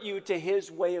convert you to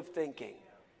his way of thinking.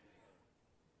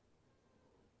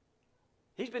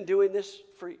 He's been doing this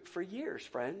for years,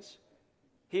 friends.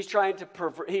 He's tried to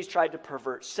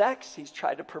pervert sex. He's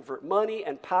tried to pervert money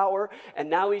and power. And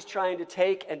now he's trying to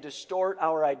take and distort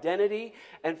our identity.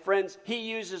 And friends, he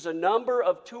uses a number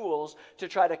of tools to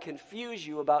try to confuse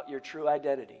you about your true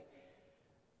identity.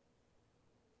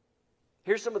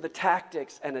 Here's some of the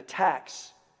tactics and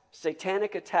attacks,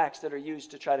 satanic attacks that are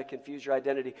used to try to confuse your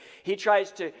identity. He tries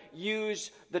to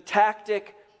use the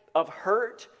tactic of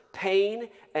hurt, pain,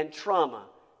 and trauma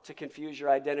to confuse your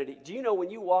identity. Do you know when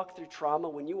you walk through trauma,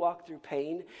 when you walk through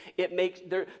pain,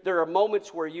 there are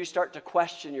moments where you start to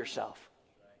question yourself.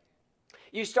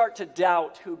 You start to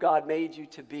doubt who God made you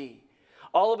to be.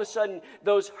 All of a sudden,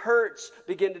 those hurts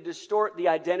begin to distort the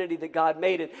identity that God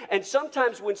made it. And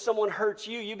sometimes when someone hurts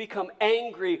you, you become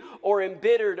angry or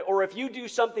embittered, or if you do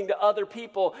something to other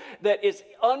people that is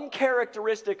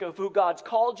uncharacteristic of who God's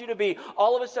called you to be,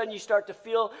 all of a sudden you start to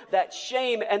feel that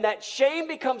shame, and that shame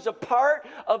becomes a part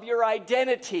of your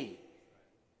identity.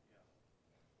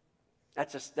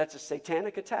 That's a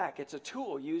satanic attack. It's a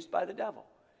tool used by the devil.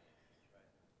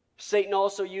 Satan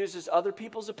also uses other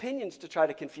people's opinions to try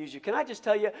to confuse you. Can I just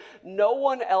tell you, no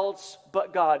one else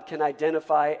but God can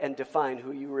identify and define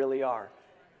who you really are.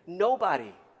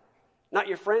 Nobody. Not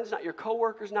your friends, not your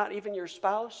coworkers, not even your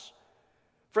spouse.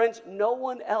 Friends, no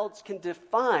one else can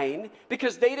define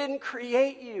because they didn't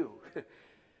create you.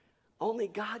 Only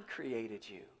God created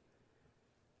you.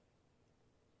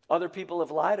 Other people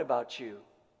have lied about you,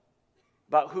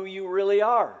 about who you really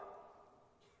are.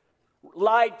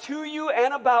 Lied to you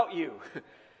and about you,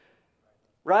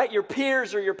 right? Your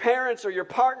peers or your parents or your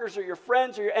partners or your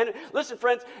friends or and listen,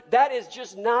 friends, that is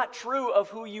just not true of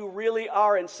who you really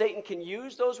are, and Satan can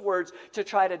use those words to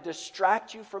try to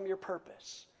distract you from your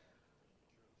purpose.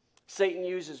 Satan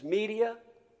uses media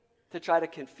to try to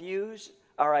confuse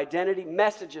our identity,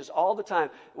 messages all the time,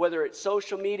 whether it's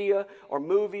social media or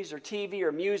movies or TV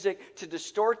or music, to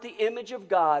distort the image of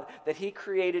God that he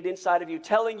created inside of you,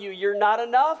 telling you you're not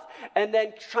enough, and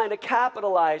then trying to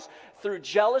capitalize through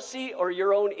jealousy or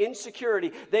your own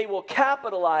insecurity. They will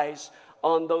capitalize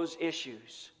on those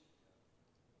issues.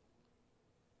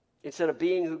 Instead of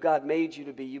being who God made you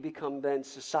to be, you become then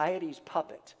society's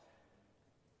puppet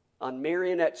on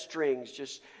marionette strings.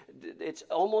 It's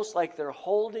almost like they're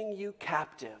holding you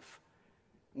captive,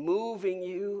 moving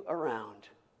you around.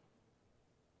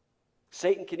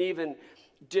 Satan can even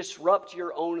disrupt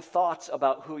your own thoughts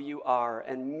about who you are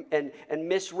and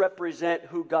misrepresent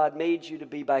who God made you to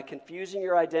be by confusing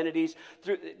your identity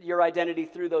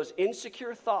through those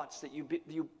insecure thoughts that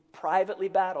you privately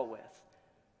battle with.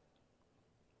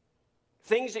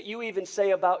 Things that you even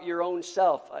say about your own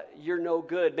self. You're no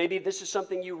good. Maybe this is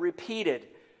something you repeated.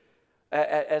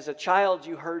 As a child,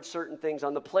 you heard certain things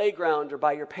on the playground or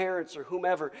by your parents or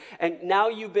whomever. And now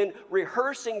you've been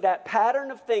rehearsing that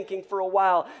pattern of thinking for a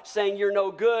while, saying you're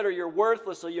no good or you're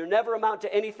worthless or you'll never amount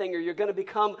to anything or you're going to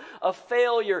become a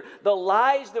failure. The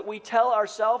lies that we tell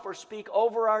ourselves or speak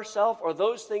over ourselves or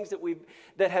those things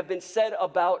that have been said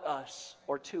about us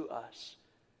or to us.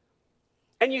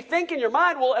 And you think in your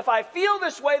mind, well, if I feel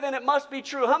this way, then it must be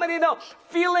true. How many know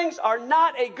feelings are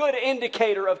not a good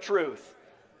indicator of truth?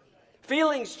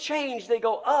 Feelings change, they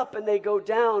go up and they go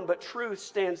down, but truth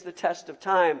stands the test of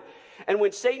time. And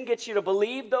when Satan gets you to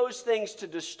believe those things to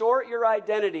distort your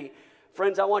identity,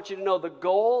 friends, I want you to know the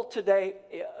goal today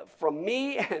from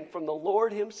me and from the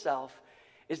Lord himself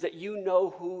is that you know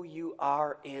who you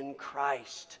are in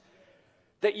Christ.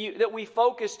 that we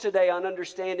focus today on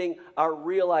understanding our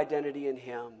real identity in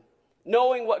Him.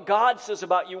 Knowing what God says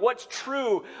about you, what's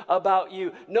true about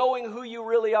you, knowing who you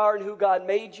really are and who God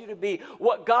made you to be,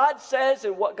 what God says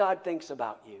and what God thinks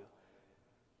about you.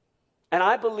 And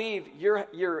I believe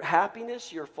your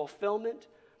happiness, your fulfillment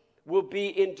will be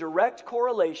in direct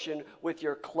correlation with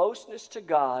your closeness to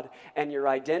God and your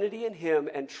identity in Him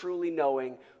and truly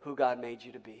knowing who God made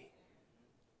you to be.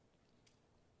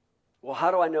 Well,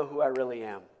 how do I know who I really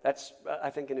am? That's,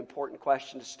 I think, an important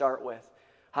question to start with.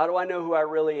 How do I know who I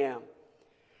really am?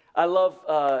 I love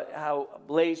how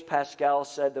Blaise Pascal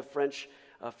said, the French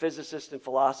physicist and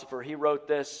philosopher. He wrote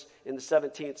this in the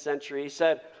 17th century. He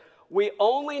said, "We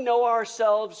only know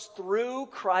ourselves through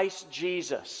Christ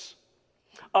Jesus.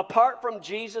 Apart from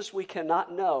Jesus, we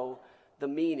cannot know the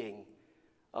meaning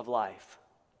of life."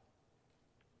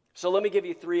 So let me give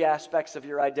you 3 aspects of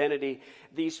your identity,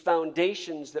 these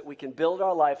foundations that we can build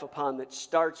our life upon, that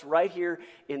starts right here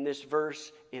in this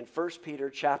verse in 1 Peter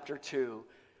chapter 2,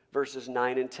 verses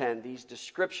 9 and 10, these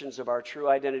descriptions of our true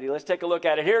identity. Let's take a look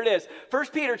at it. Here it is,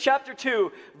 1 Peter chapter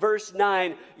 2, verse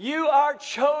 9. You are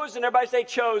chosen. Everybody say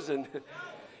chosen.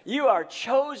 You are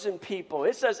chosen people.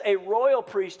 It says a royal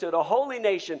priesthood, a holy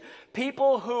nation,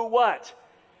 people who what?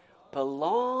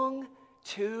 Belong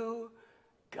to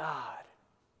God.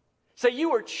 So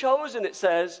you were chosen, it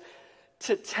says,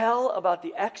 to tell about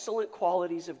the excellent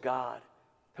qualities of God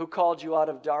who called you out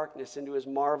of darkness into His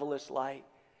marvelous light.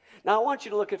 Now I want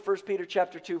you to look at 1 Peter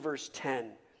chapter 2, verse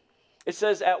 10. It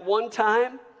says, at one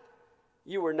time,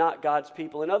 you were not God's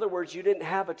people. In other words, you didn't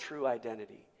have a true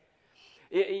identity.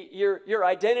 Your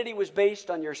identity was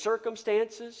based on your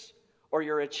circumstances or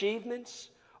your achievements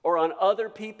or on other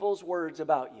people's words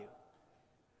about you.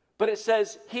 But it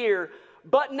says here,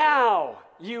 but now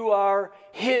you are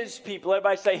His people.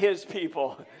 Everybody say His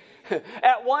people.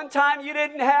 At one time you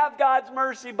didn't have God's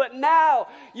mercy, but now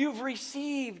you've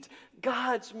received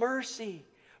God's mercy.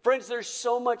 Friends, there's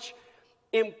so much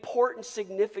important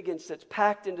significance that's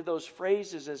packed into those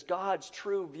phrases as God's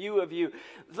true view of you.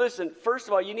 Listen, first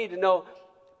of all, you need to know,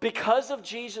 because of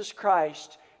Jesus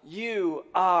Christ, you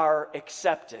are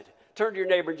accepted. Turn to your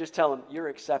neighbor and just tell him, you're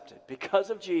accepted.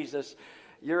 Because of Jesus,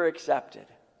 you're accepted.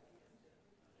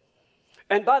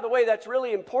 And by the way, that's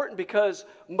really important because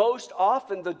most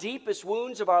often the deepest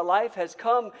wounds of our life has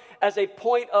come as a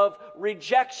point of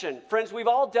rejection. Friends, we've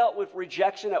all dealt with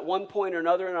rejection at one point or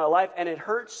another in our life, and it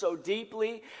hurts so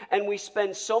deeply, and we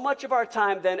spend so much of our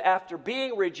time then after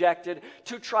being rejected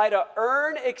to try to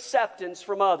earn acceptance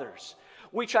from others.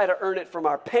 We try to earn it from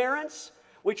our parents.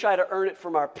 We try to earn it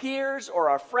from our peers or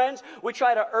our friends. We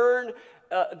try to earn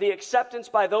the acceptance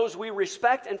by those we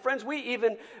respect. And friends, we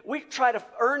try to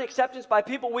earn acceptance by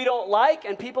people we don't like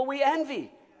and people we envy.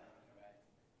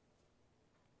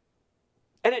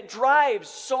 And it drives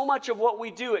so much of what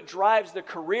we do. It drives the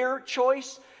career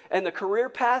choice and the career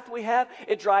path we have.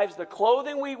 It drives the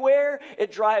clothing we wear.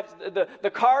 It drives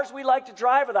the cars we like to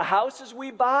drive or the houses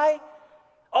we buy.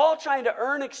 All trying to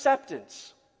earn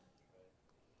acceptance.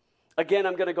 Again,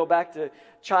 I'm going to go back to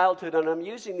childhood, and I'm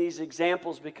using these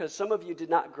examples because some of you did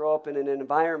not grow up in an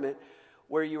environment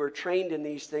where you were trained in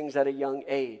these things at a young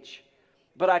age.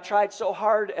 But I tried so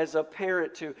hard as a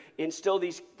parent to instill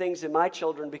these things in my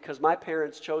children because my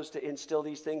parents chose to instill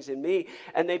these things in me,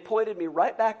 and they pointed me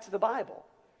right back to the Bible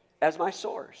as my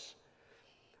source.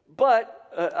 But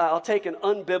I'll take an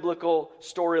unbiblical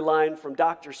storyline from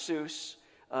Dr. Seuss.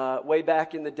 Way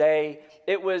back in the day,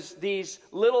 it was the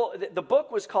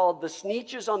book was called The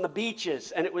Sneetches on the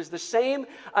Beaches, and it was the same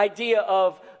idea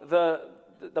of the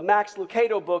Max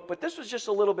Lucado book, but this was just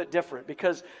a little bit different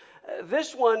because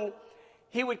this one,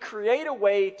 he would create a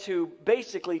way to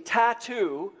basically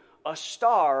tattoo a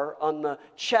star on the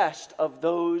chest of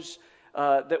those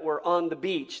that were on the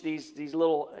beach, these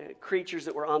little creatures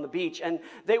that were on the beach. And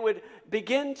they would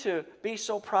begin to be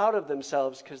so proud of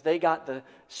themselves because they got the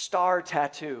star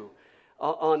tattoo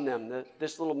on them.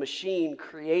 This little machine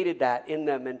created that in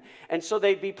them. And so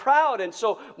they'd be proud. And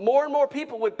so more and more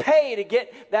people would pay to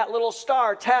get that little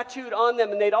star tattooed on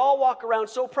them. And they'd all walk around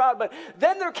so proud. But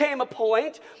then there came a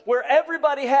point where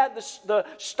everybody had the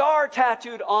star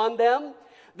tattooed on them,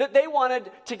 that they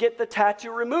wanted to get the tattoo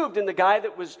removed. And the guy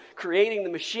that was creating the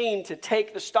machine to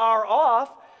take the star off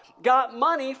got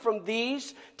money from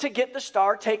these to get the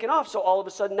star taken off. So all of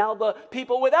a sudden now the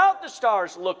people without the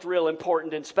stars looked real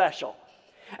important and special.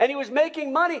 And he was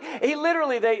making money. He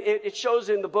literally, it shows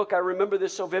in the book, I remember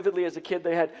this so vividly as a kid,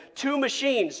 they had 2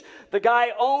 machines. The guy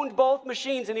owned both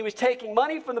machines, and he was taking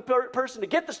money from the person to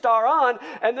get the star on,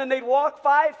 and then they'd walk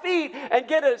 5 feet and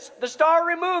get the star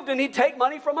removed, and he'd take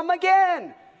money from him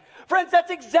again. Friends,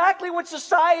 that's exactly what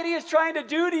society is trying to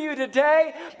do to you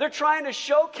today. They're trying to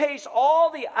showcase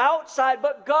all the outside,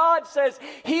 but God says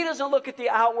He doesn't look at the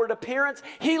outward appearance.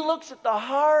 He looks at the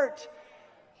heart.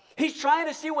 He's trying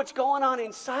to see what's going on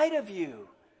inside of you.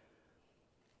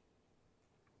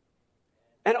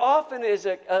 And often as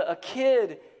a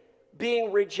kid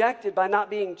being rejected by not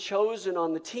being chosen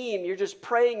on the team, you're just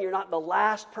praying you're not the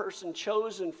last person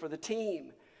chosen for the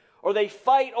team. Or they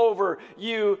fight over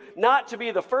you not to be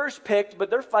the first picked,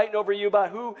 but they're fighting over you about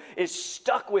who is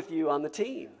stuck with you on the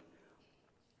team.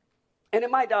 And it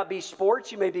might not be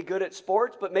sports. You may be good at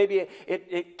sports, but maybe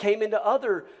it came into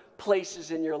other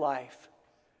places in your life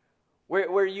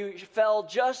where you fell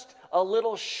just a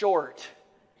little short,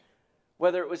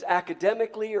 whether it was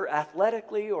academically or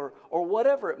athletically or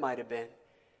whatever it might have been.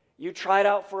 You tried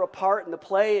out for a part in the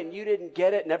play and you didn't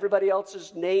get it, and everybody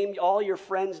else's name, all your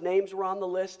friends' names were on the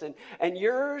list, and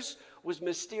yours was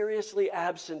mysteriously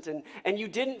absent, and you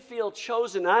didn't feel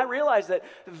chosen. And I realize that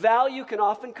value can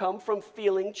often come from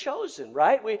feeling chosen,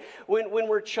 right? When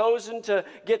we're chosen to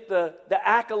get the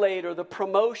accolade or the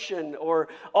promotion or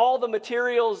all the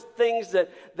materials, things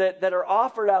that are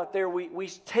offered out there, we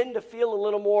tend to feel a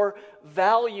little more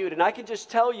valued. And I can just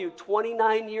tell you,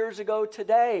 29 years ago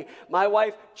today, my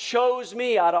wife chose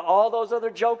me out of all those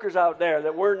other jokers out there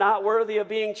that were not worthy of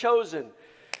being chosen.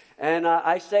 And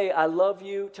I say I love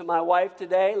you to my wife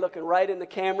today, looking right in the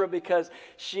camera, because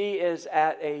she is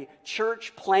at a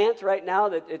church plant right now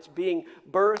that it's being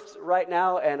birthed right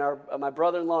now. And my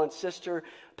brother-in-law and sister,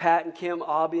 Pat and Kim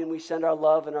Aubie, and we send our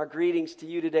love and our greetings to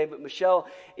you today. But Michelle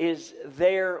is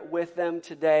there with them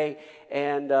today,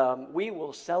 and we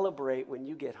will celebrate when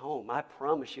you get home. I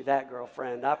promise you that,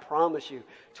 girlfriend. I promise you.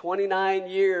 29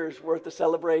 years worth of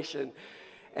celebration.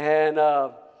 And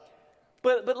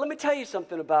But let me tell you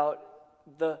something about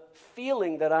the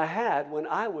feeling that I had when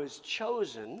I was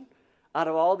chosen out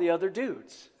of all the other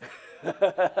dudes.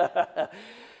 Right?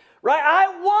 I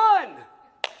won.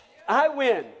 I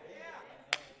win.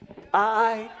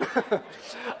 I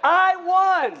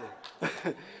won.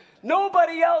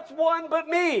 Nobody else won but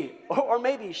me. Or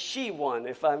maybe she won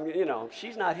if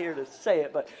she's not here to say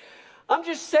it, but I'm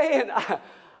just saying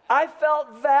I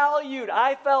felt valued.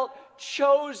 I felt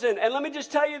chosen. And let me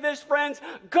just tell you this, friends.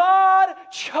 God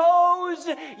chose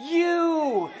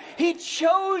you. He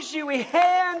chose you. He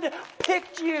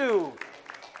handpicked you.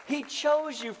 He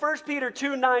chose you. 1 Peter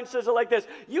 2:9 says it like this.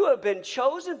 You have been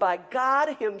chosen by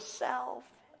God Himself.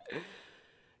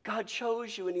 God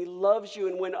chose you and He loves you.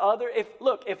 And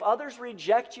if others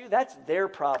reject you, that's their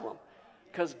problem.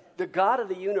 Because the God of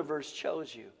the universe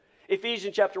chose you.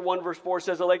 Ephesians chapter 1 verse 4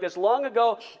 says it like this. Long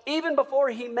ago, even before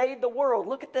He made the world,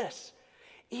 look at this.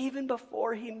 Even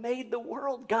before He made the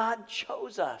world, God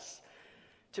chose us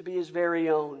to be His very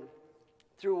own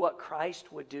through what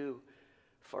Christ would do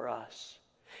for us.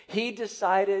 He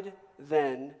decided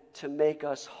then to make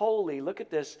us holy. Look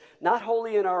at this. Not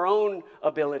holy in our own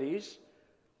abilities,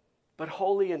 but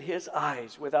holy in His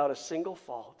eyes without a single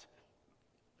fault.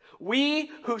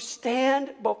 We who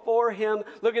stand before Him,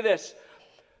 look at this,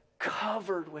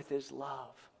 covered with His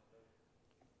love.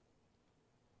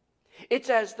 It's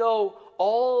as though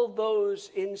all those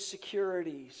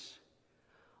insecurities,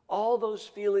 all those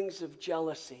feelings of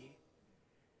jealousy,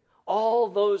 all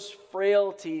those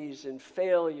frailties and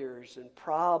failures and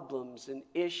problems and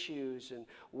issues and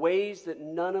ways that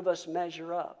none of us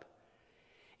measure up,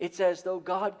 it's as though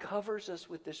God covers us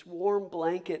with this warm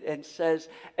blanket and says,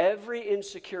 every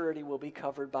insecurity will be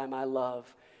covered by my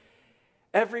love.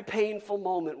 Every painful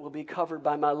moment will be covered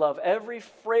by my love. Every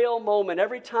frail moment,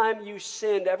 every time you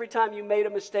sinned, every time you made a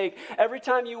mistake, every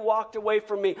time you walked away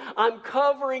from me, I'm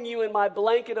covering you in my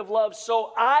blanket of love.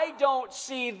 So I don't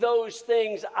see those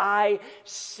things. I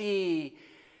see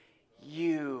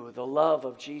you, the love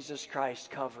of Jesus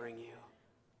Christ covering you.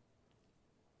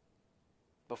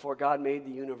 Before God made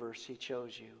the universe, He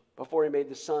chose you. Before He made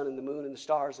the sun and the moon and the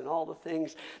stars and all the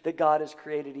things that God has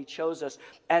created, He chose us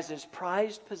as His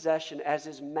prized possession, as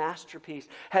His masterpiece,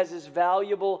 as His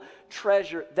valuable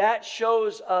treasure. That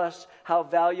shows us how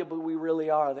valuable we really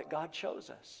are, that God chose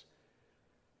us.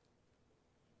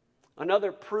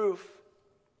 Another proof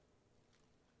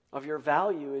of your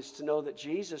value is to know that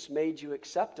Jesus made you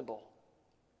acceptable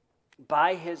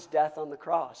by His death on the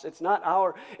cross. It's not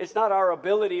our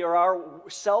ability or our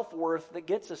self-worth that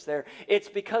gets us there. It's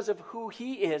because of who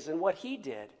He is and what He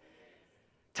did.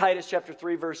 Titus chapter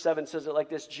 3 verse 7 says it like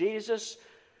this. Jesus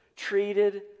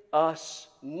treated us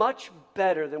much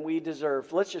better than we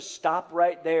deserve. Let's just stop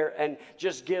right there and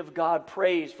just give God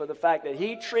praise for the fact that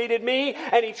He treated me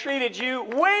and He treated you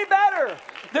way better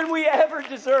than we ever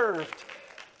deserved.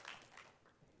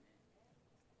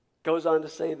 Goes on to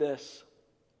say this.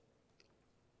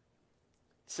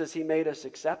 It says he made us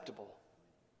acceptable.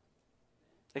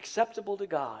 Acceptable to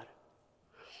God.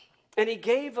 And he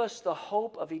gave us the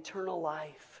hope of eternal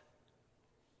life.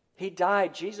 He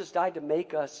died. Jesus died to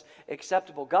make us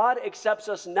acceptable. God accepts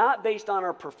us not based on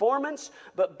our performance,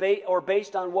 but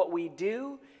based on what we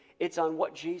do. It's on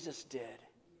what Jesus did.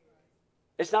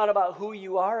 It's not about who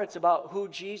you are, it's about who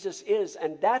Jesus is.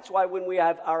 And that's why when we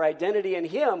have our identity in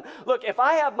him, look, if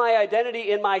I have my identity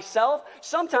in myself,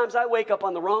 sometimes I wake up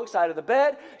on the wrong side of the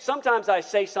bed. Sometimes I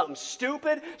say something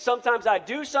stupid. Sometimes I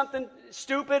do something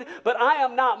stupid. But I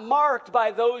am not marked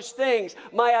by those things.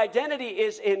 My identity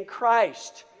is in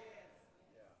Christ.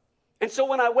 And so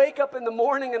when I wake up in the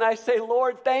morning and I say,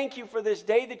 Lord, thank you for this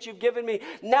day that you've given me.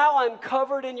 Now I'm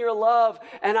covered in your love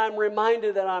and I'm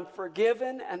reminded that I'm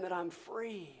forgiven and that I'm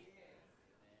free.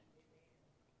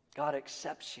 God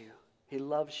accepts you. He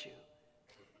loves you.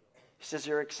 He says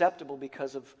you're acceptable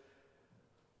because of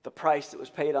the price that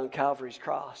was paid on Calvary's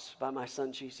cross by my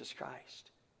son, Jesus Christ.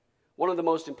 One of the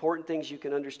most important things you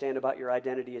can understand about your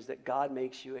identity is that God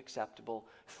makes you acceptable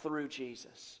through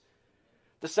Jesus.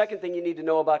 The second thing you need to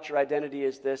know about your identity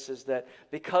is this, is that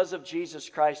because of Jesus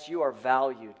Christ, you are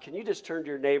valued. Can you just turn to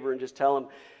your neighbor and just tell him,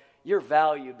 you're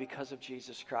valued because of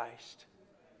Jesus Christ?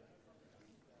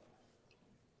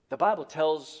 The Bible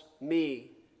tells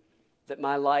me that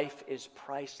my life is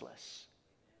priceless.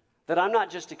 That I'm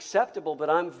not just acceptable, but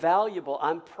I'm valuable.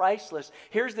 I'm priceless.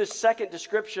 Here's this second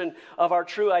description of our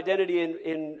true identity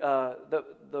in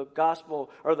the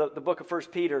gospel, or the book of 1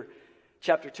 Peter.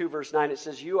 Chapter 2, verse 9, it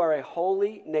says, you are a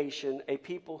holy nation, a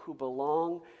people who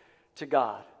belong to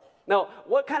God. Now,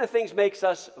 what kind of things makes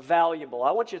us valuable? I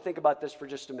want you to think about this for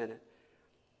just a minute.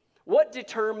 What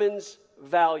determines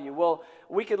value? Well,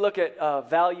 we could look at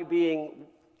value being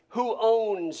who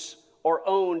owns or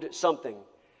owned something.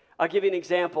 I'll give you an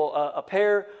example. A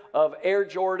pair of Air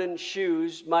Jordan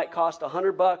shoes might cost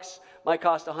 $100, might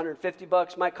cost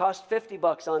 $150, might cost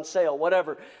 $50 on sale,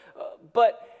 whatever.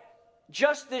 But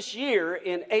just this year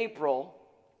in April,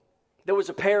 there was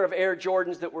a pair of Air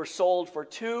Jordans that were sold for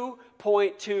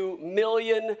 $2.2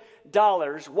 million.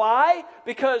 Why?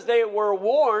 Because they were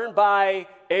worn by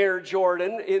Air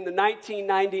Jordan in the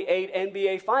 1998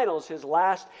 NBA Finals, his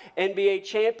last NBA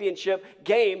championship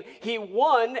game. He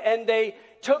won, and they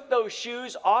took those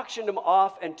shoes, auctioned them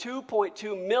off, and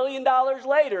 $2.2 million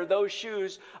later, those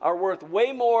shoes are worth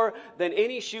way more than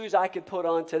any shoes I could put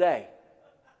on today.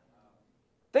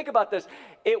 Think about this.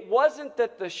 It wasn't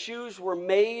that the shoes were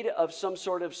made of some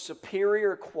sort of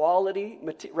superior quality,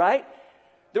 right?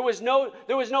 There was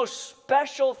no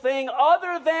special thing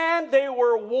other than they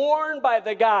were worn by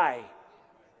the guy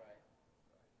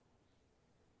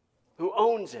who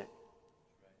owns it.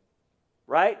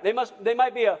 Right? They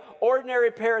might be an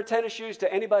ordinary pair of tennis shoes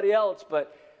to anybody else,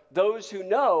 but those who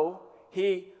know,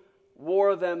 he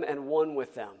wore them and won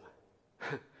with them.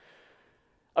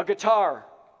 A guitar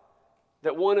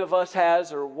that one of us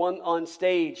has or one on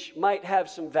stage might have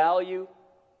some value,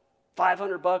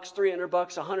 $500, $300,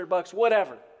 $100,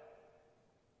 whatever.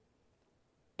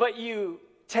 But you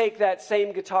take that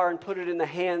same guitar and put it in the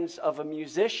hands of a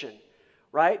musician,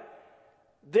 right?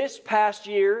 This past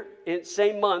year,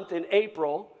 same month in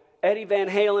April, Eddie Van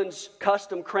Halen's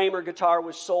custom Kramer guitar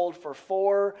was sold for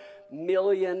 $4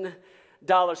 million.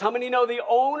 How many know the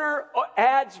owner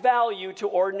adds value to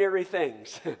ordinary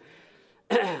things?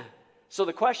 So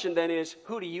the question then is,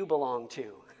 who do you belong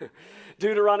to?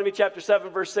 Deuteronomy chapter 7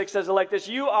 verse 6 says it like this,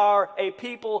 you are a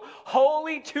people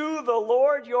holy to the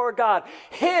Lord your God,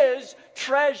 his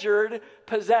treasured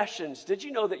possessions. Did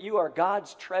you know that you are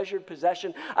God's treasured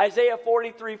possession? Isaiah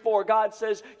 43:4, God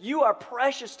says, you are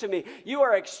precious to me. You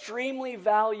are extremely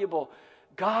valuable.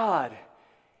 God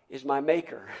is my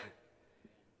maker.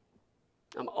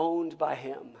 I'm owned by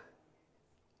him.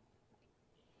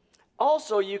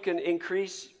 Also, you can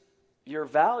increase your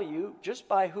value just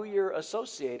by who you're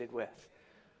associated with.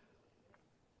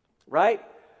 Right?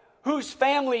 Whose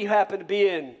family you happen to be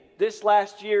in. This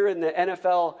last year in the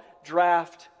NFL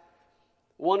draft,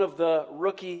 one of the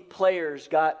rookie players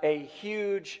got a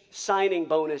huge signing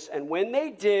bonus. And when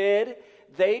they did,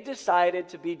 they decided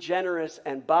to be generous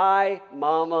and buy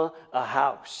Mama a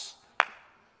house.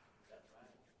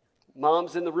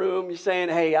 Mom's in the room, you're saying,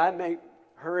 hey, I may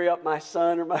hurry up my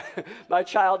son or my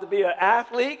child to be an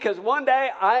athlete because one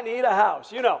day I need a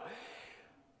house. You know,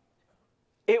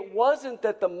 it wasn't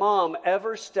that the mom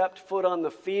ever stepped foot on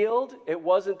the field. It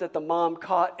wasn't that the mom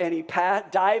caught any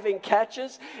diving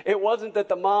catches. It wasn't that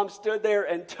the mom stood there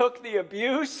and took the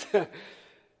abuse.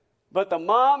 But the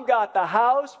mom got the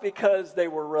house because they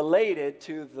were related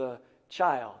to the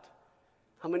child.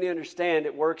 How many understand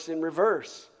it works in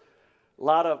reverse? A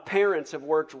lot of parents have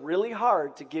worked really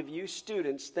hard to give you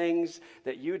students things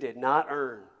that you did not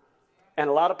earn. And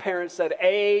a lot of parents said,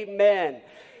 amen.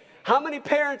 How many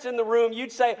parents in the room,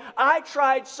 you'd say, I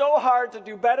tried so hard to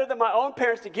do better than my own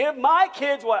parents to give my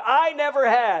kids what I never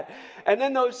had. And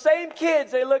then those same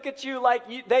kids, they look at you like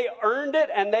they earned it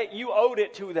and that you owed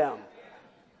it to them.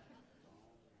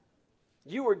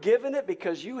 You were given it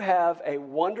because you have a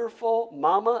wonderful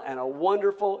mama and a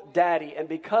wonderful daddy. And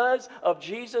because of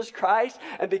Jesus Christ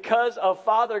and because of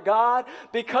Father God,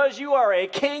 because you are a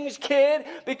king's kid,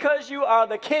 because you are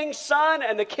the king's son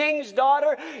and the king's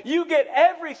daughter, you get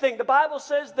everything. The Bible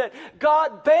says that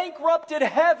God bankrupted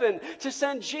heaven to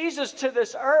send Jesus to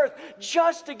this earth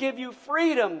just to give you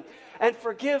freedom and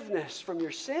forgiveness from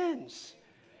your sins.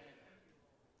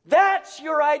 That's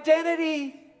your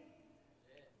identity.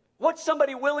 What's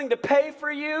somebody willing to pay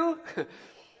for you?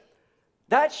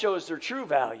 That shows their true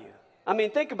value. I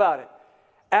mean, think about it.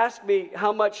 Ask me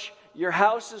how much your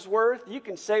house is worth. You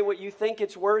can say what you think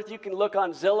it's worth. You can look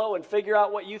on Zillow and figure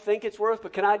out what you think it's worth.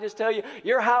 But can I just tell you,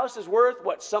 your house is worth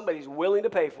what somebody's willing to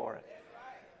pay for it.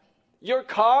 Your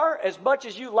car, as much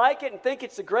as you like it and think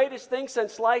it's the greatest thing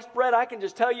since sliced bread, I can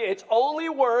just tell you it's only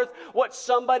worth what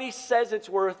somebody says it's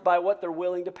worth by what they're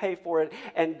willing to pay for it.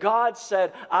 And God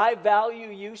said, I value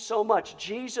you so much.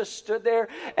 Jesus stood there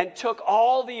and took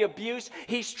all the abuse.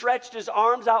 He stretched his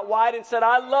arms out wide and said,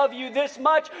 I love you this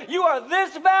much. You are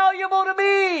this valuable to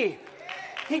me.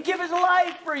 He'd give his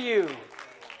life for you.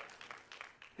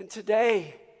 And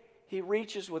today, he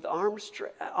reaches with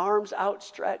arms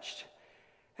outstretched.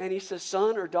 And he says,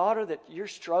 son or daughter, that you're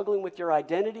struggling with your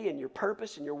identity and your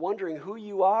purpose and you're wondering who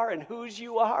you are and whose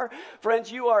you are.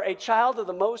 Friends, you are a child of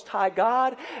the Most High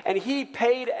God, and he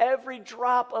paid every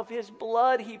drop of his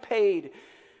blood. He paid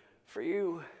for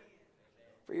you,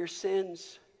 for your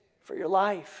sins, for your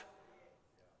life.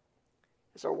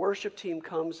 As our worship team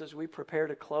comes, as we prepare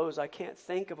to close, I can't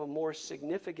think of a more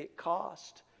significant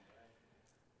cost.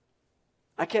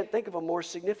 I can't think of a more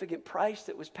significant price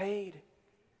that was paid.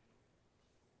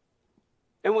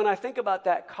 And when I think about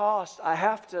that cost, I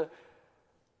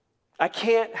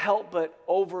can't help but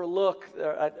overlook,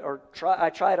 I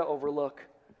try to overlook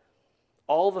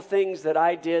all the things that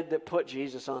I did that put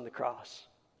Jesus on the cross.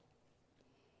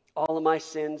 All of my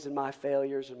sins and my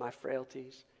failures and my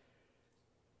frailties.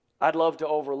 I'd love to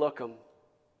overlook them.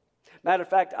 Matter of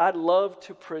fact, I'd love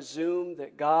to presume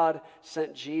that God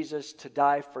sent Jesus to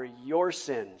die for your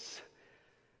sins.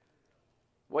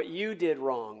 What you did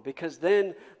wrong, because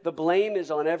then the blame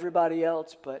is on everybody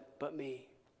else but me.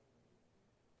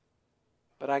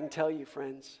 But I can tell you,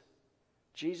 friends,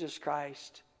 Jesus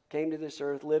Christ came to this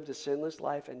earth, lived a sinless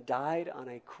life, and died on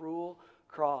a cruel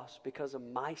cross because of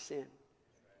my sin.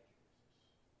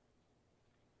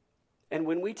 And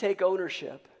when we take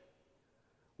ownership,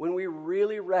 when we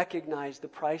really recognize the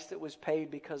price that was paid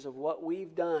because of what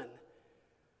we've done,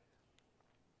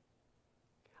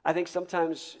 I think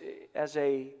sometimes as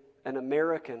an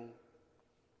American,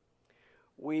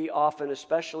 we often,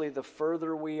 especially the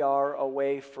further we are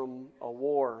away from a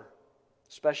war,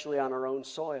 especially on our own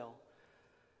soil,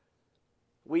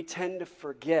 we tend to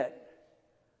forget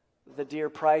the dear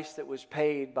price that was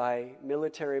paid by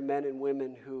military men and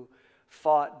women who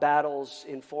fought battles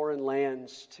in foreign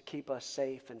lands to keep us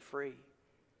safe and free.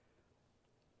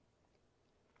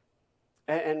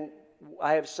 And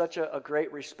I have such a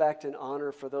great respect and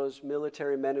honor for those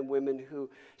military men and women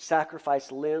who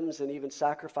sacrifice limbs and even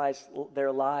sacrifice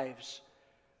their lives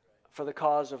for the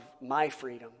cause of my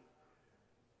freedom.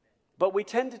 But we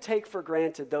tend to take for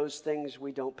granted those things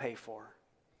we don't pay for.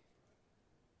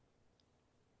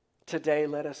 Today,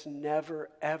 let us never,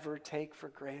 ever take for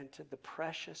granted the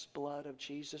precious blood of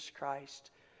Jesus Christ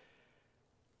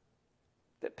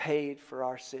that paid for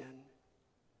our sin.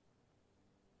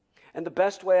 And the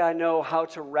best way I know how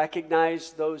to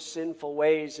recognize those sinful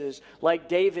ways is like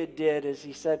David did, as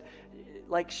he said,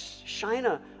 like shine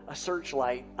a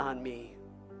searchlight on me.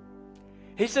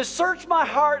 He says, search my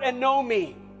heart and know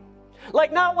me.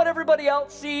 Like not what everybody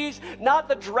else sees, not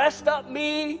the dressed up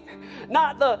me,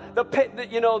 not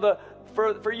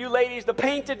for you ladies, the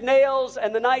painted nails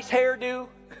and the nice hairdo.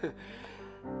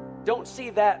 Don't see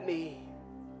that me.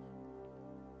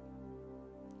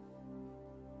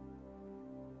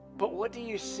 But what do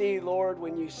you see, Lord,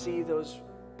 when you see those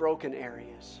broken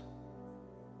areas?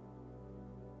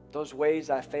 Those ways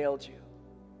I failed you.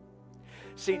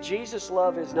 See, Jesus'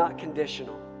 love is not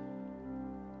conditional.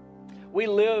 We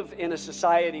live in a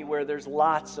society where there's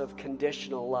lots of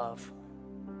conditional love,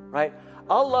 right?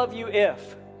 I'll love you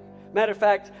if. Matter of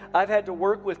fact, I've had to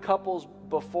work with couples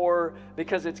before,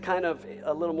 because it's kind of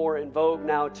a little more in vogue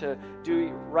now to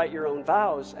write your own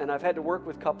vows. And I've had to work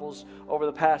with couples over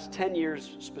the past 10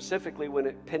 years, specifically when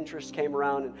Pinterest came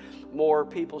around and more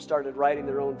people started writing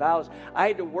their own vows. I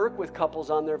had to work with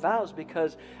couples on their vows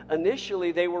because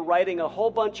initially they were writing a whole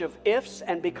bunch of ifs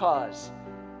and because.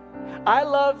 I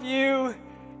love you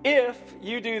if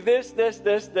you do this, this,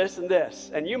 this, this, and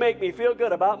this, and you make me feel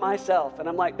good about myself. And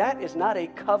I'm like, that is not a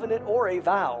covenant or a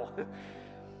vow.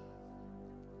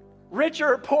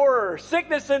 Richer or poorer,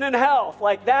 sickness and in health,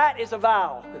 like that is a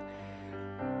vow.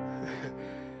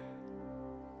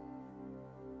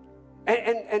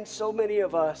 And so many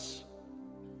of us,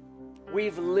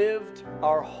 we've lived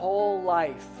our whole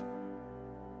life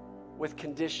with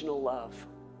conditional love.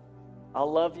 I'll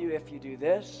love you if you do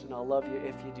this, and I'll love you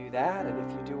if you do that, and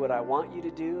if you do what I want you to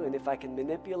do, and if I can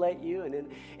manipulate you, and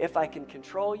if I can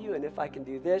control you, and if I can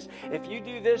do this. If you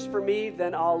do this for me,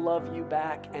 then I'll love you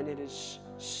back. And it is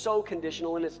so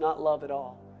conditional, and it's not love at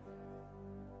all.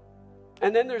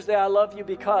 And then there's the I love you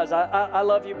because. I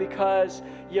love you because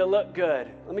you look good.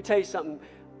 Let me tell you something.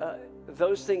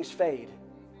 Those things fade.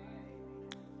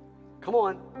 Come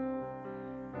on.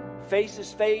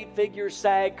 Faces fade, figures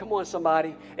sag. Come on,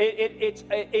 somebody.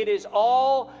 It is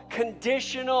all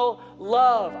conditional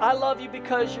love. I love you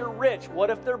because you're rich. What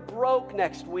if they're broke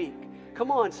next week?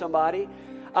 Come on, somebody.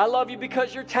 I love you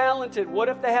because you're talented. What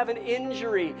if they have an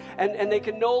injury and they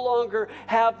can no longer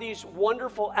have these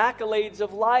wonderful accolades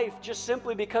of life just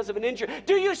simply because of an injury?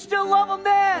 Do you still love them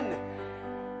then?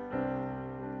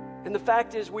 And the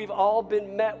fact is, we've all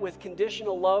been met with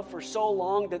conditional love for so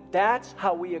long that that's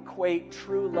how we equate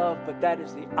true love, but that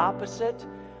is the opposite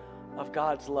of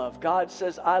God's love. God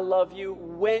says, I love you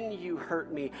when you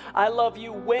hurt me. I love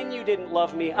you when you didn't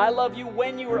love me. I love you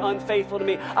when you were unfaithful to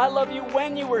me. I love you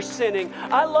when you were sinning.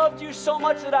 I loved you so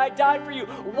much that I died for you.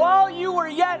 While you were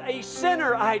yet a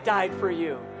sinner, I died for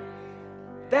you.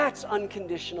 That's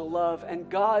unconditional love. And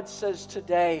God says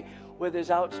today, with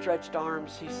his outstretched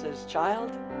arms, he says,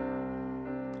 child,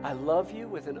 I love you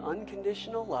with an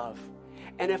unconditional love.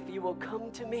 And if you will come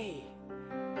to me,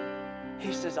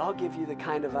 he says, I'll give you the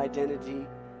kind of identity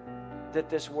that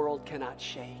this world cannot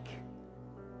shake.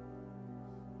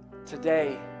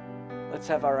 Today, let's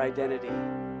have our identity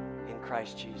in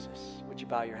Christ Jesus. Would you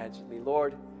bow your heads with me?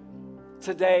 Lord,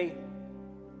 today,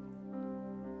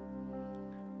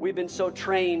 we've been so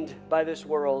trained by this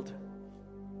world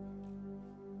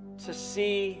to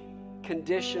see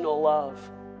conditional love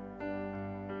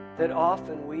that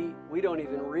often we don't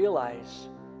even realize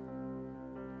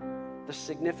the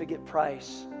significant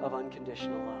price of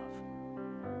unconditional love.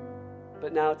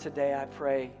 But now today I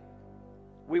pray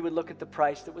we would look at the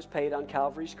price that was paid on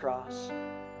Calvary's cross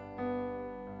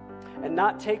and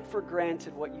not take for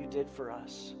granted what you did for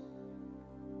us.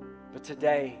 But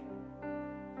today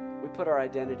we put our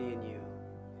identity in you.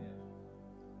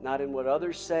 Not in what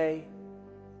others say,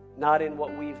 not in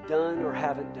what we've done or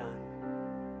haven't done.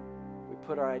 We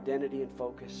put our identity and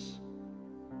focus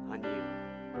on you.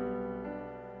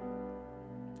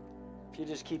 If you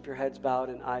just keep your heads bowed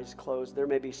and eyes closed, there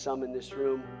may be some in this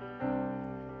room.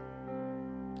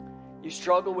 You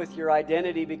struggle with your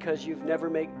identity because you've never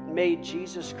made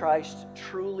Jesus Christ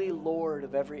truly Lord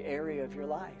of every area of your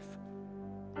life.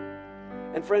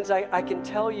 And friends, I can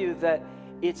tell you that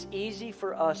it's easy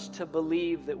for us to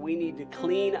believe that we need to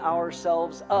clean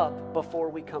ourselves up before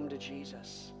we come to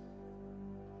Jesus.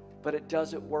 But it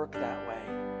doesn't work that way.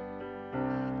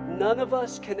 None of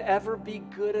us can ever be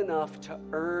good enough to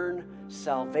earn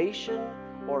salvation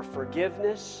or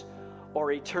forgiveness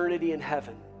or eternity in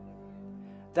heaven.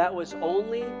 That was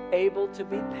only able to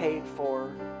be paid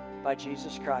for by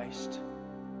Jesus Christ.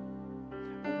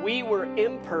 We were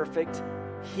imperfect,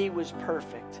 he was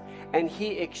perfect. And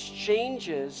he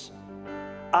exchanges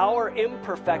our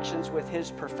imperfections with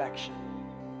his perfection.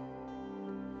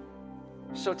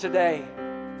 So today,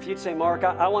 if you'd say, Mark,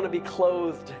 I want to be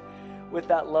clothed with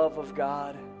that love of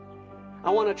God.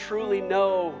 I want to truly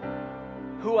know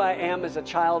who I am as a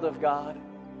child of God.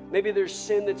 Maybe there's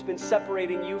sin that's been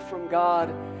separating you from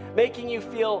God, making you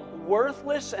feel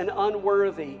worthless and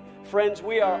unworthy. Friends,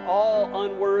 we are all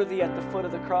unworthy at the foot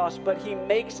of the cross, but he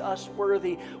makes us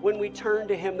worthy when we turn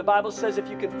to him. The Bible says if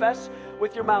you confess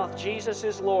with your mouth Jesus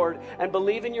is Lord and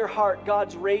believe in your heart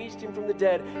God's raised him from the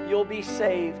dead, you'll be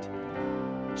saved.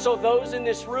 So those in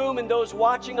this room and those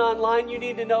watching online, you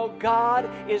need to know God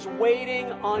is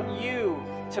waiting on you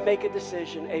to make a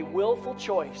decision, a willful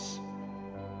choice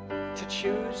to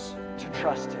choose to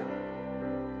trust him.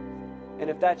 And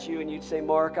if that's you and you'd say,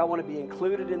 Mark, I want to be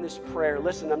included in this prayer.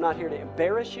 Listen, I'm not here to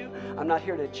embarrass you. I'm not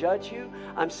here to judge you.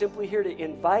 I'm simply here to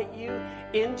invite you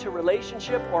into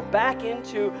relationship or back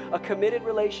into a committed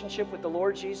relationship with the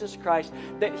Lord Jesus Christ,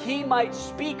 that He might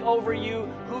speak over you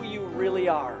who you really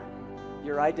are,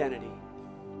 your identity.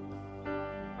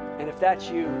 And if that's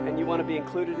you and you want to be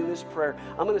included in this prayer,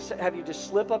 I'm going to have you just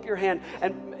slip up your hand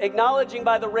and acknowledging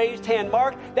by the raised hand,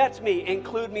 Mark, that's me.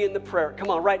 Include me in the prayer. Come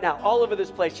on, right now, all over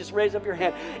this place, just raise up your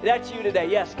hand. That's you today.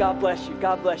 Yes, God bless you.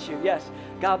 God bless you. Yes,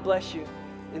 God bless you.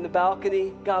 In the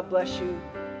balcony, God bless you.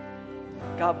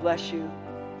 God bless you.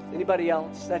 Anybody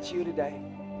else? That's you today.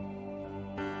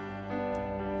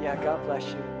 Yeah, God bless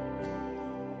you.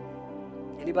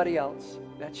 Anybody else?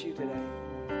 That's you today.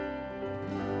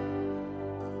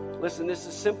 Listen, this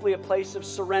is simply a place of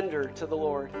surrender to the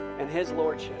Lord and His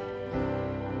Lordship.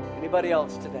 Anybody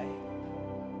else today?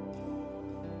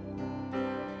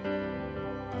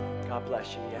 God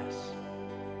bless you, yes.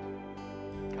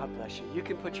 God bless you. You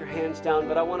can put your hands down,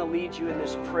 but I want to lead you in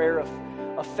this prayer of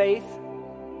faith.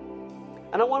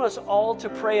 And I want us all to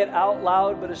pray it out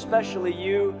loud, but especially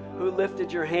you who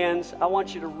lifted your hands. I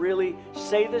want you to really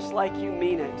say this like you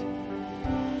mean it.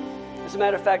 As a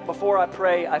matter of fact, before I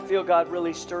pray, I feel God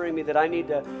really stirring me that I need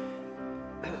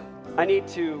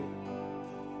to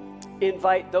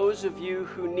invite those of you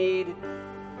who need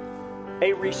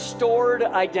a restored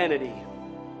identity.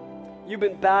 You've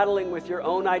been battling with your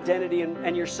own identity,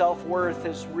 and your self-worth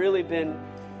has really been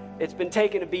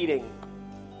taking a beating.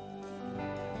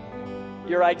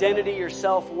 Your identity, your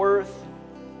self-worth,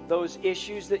 those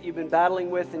issues that you've been battling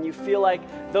with, and you feel like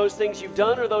those things you've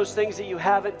done or those things that you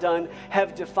haven't done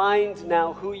have defined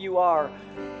now who you are.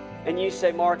 And you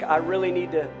say, Mark, I really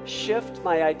need to shift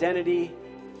my identity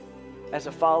as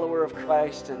a follower of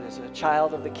Christ and as a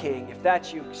child of the King. If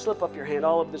that's you, slip up your hand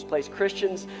all over this place.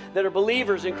 Christians that are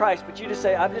believers in Christ, but you just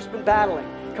say, I've just been battling.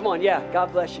 Come on, yeah,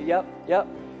 God bless you. Yep.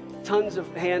 Tons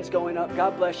of hands going up.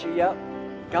 God bless you. Yep.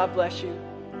 God bless you.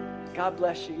 God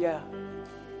bless you. Yeah.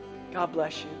 God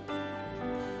bless you.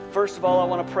 First of all, I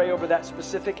want to pray over that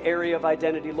specific area of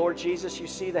identity. Lord Jesus, you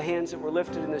see the hands that were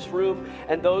lifted in this room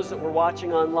and those that were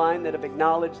watching online that have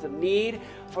acknowledged the need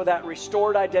for that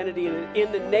restored identity. And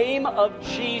in the name of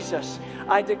Jesus,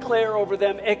 I declare over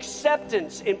them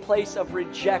acceptance in place of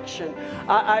rejection.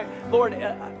 Lord,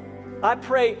 I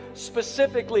pray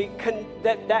specifically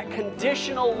that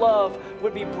conditional love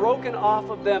would be broken off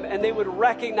of them and they would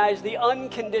recognize the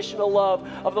unconditional love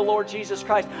of the Lord Jesus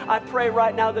Christ. I pray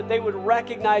right now that they would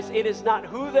recognize it is not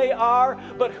who they are,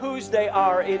 but whose they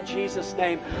are in Jesus'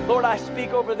 name. Lord, I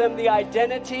speak over them the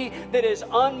identity that is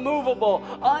unmovable,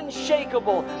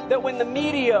 unshakable, that when the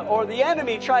media or the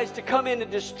enemy tries to come in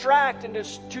and distract and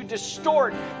to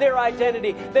distort their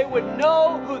identity, they would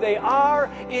know who they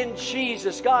are in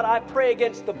Jesus. God, I pray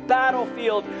against the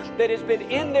battlefield that has been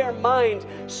in their mind,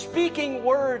 speaking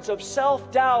words of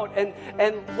self-doubt and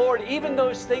Lord, even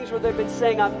those things where they've been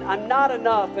saying, I'm not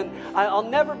enough and I'll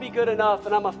never be good enough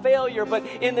and I'm a failure. But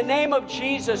in the name of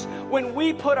Jesus, when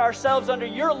we put ourselves under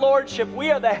your lordship, we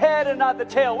are the head and not the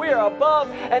tail. We are above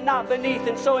and not beneath.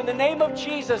 And so in the name of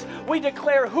Jesus, we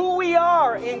declare who we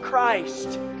are in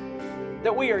Christ,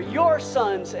 that we are your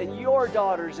sons and your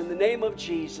daughters in the name of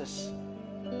Jesus.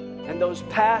 And those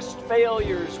past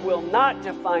failures will not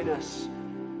define us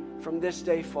from this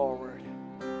day forward.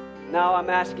 Now I'm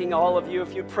asking all of you,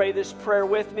 if you pray this prayer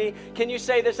with me, can you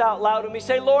say this out loud with me?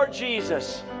 Say, Lord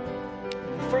Jesus,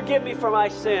 forgive me for my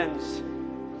sins.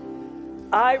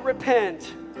 I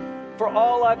repent for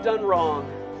all I've done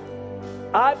wrong.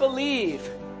 I believe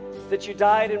that you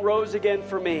died and rose again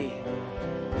for me.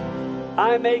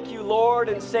 I make you Lord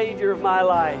and Savior of my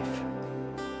life.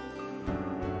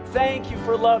 Thank you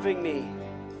for loving me.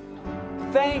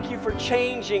 Thank you for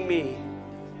changing me.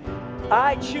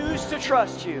 I choose to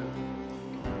trust you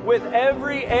with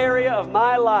every area of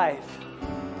my life.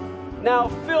 Now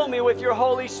fill me with your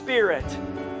Holy Spirit.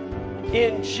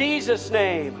 In Jesus'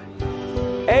 name,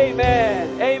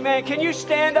 amen. Amen. Can you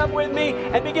stand up with me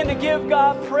and begin to give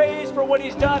God praise for what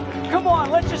He's done? Come on,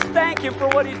 let's just thank Him for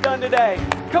what He's done today.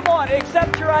 Come on,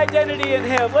 accept your identity in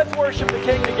Him. Let's worship the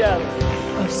King together.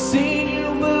 I've seen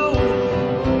you move.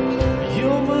 You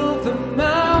move the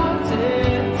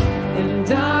mountains,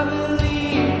 and I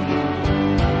believe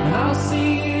I'll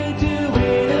see you do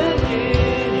it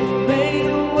again. You made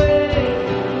a way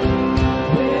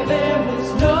where there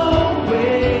was no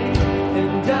way,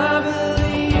 and I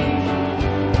believe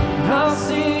I'll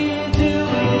see you do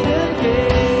it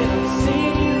again. I've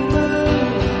seen you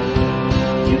move.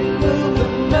 You move the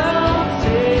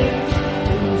mountains,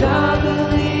 and I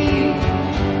believe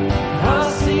I'll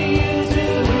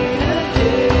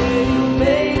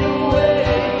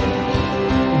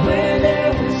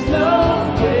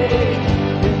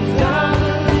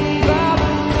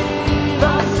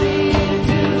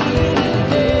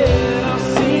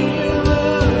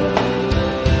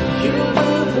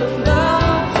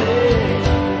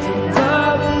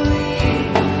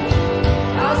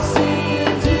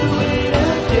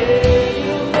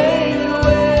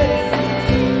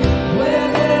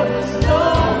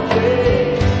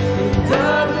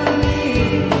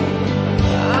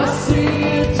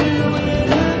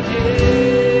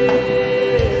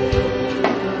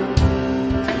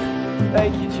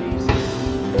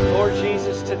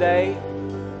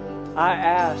I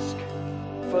ask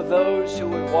for those who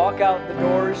would walk out the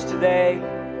doors today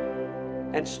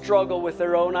and struggle with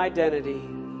their own identity.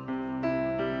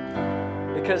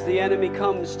 Because the enemy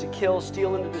comes to kill,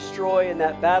 steal, and to destroy, and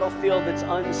that battlefield that's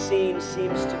unseen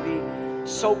seems to be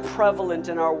so prevalent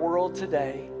in our world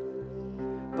today.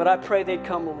 But I pray they'd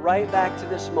come right back to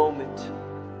this moment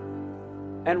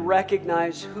and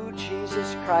recognize who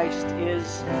Jesus Christ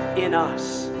is in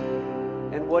us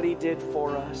and what He did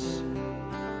for us.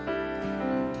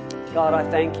 God, I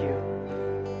thank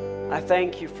you. I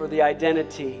thank you for the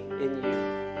identity in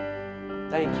you.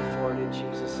 Thank you for it in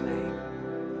Jesus' name.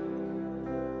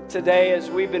 Today, as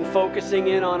we've been focusing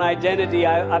in on identity,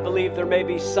 I believe there may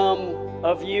be some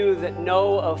of you that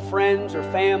know of friends or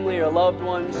family or loved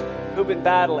ones who've been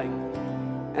battling.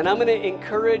 And I'm going to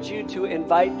encourage you to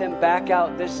invite them back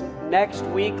out this next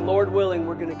week. Lord willing,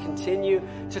 we're going to continue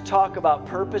to talk about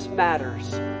purpose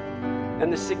matters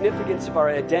and the significance of our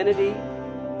identity,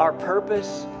 our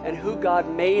purpose, and who God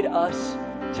made us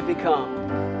to become.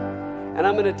 And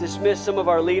I'm going to dismiss some of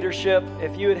our leadership.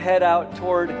 If you would head out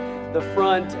toward the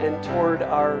front and toward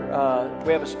our,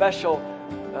 we have a special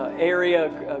area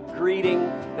greeting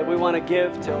that we want to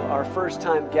give to our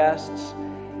first-time guests.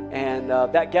 And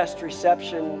that guest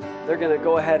reception, they're going to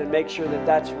go ahead and make sure that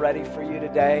that's ready for you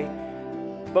today.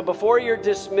 But before you're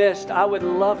dismissed, I would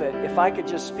love it if I could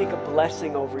just speak a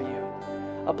blessing over you.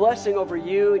 A blessing over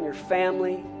you and your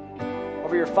family,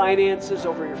 over your finances,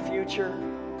 over your future.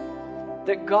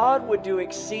 That God would do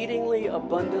exceedingly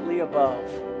abundantly above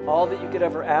all that you could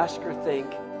ever ask or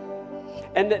think.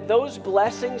 And that those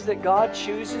blessings that God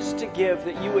chooses to give,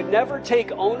 that you would never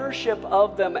take ownership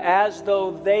of them as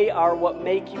though they are what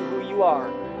make you who you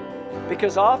are.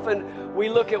 Because often we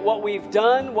look at what we've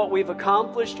done, what we've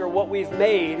accomplished, or what we've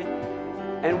made,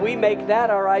 and we make that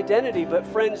our identity. But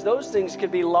friends, those things can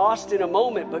be lost in a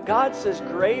moment. But God says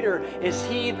greater is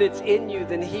He that's in you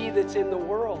than he that's in the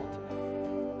world.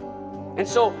 And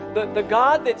so the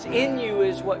God that's in you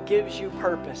is what gives you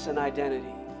purpose and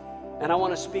identity. And I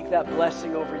want to speak that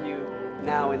blessing over you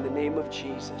now in the name of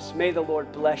Jesus. May the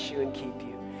Lord bless you and keep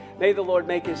you. May the Lord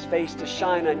make His face to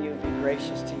shine on you and be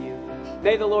gracious to you.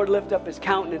 May the Lord lift up His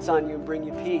countenance on you and bring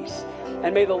you peace.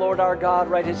 And may the Lord our God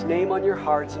write His name on your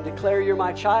hearts and declare you're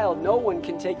my child. No one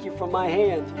can take you from my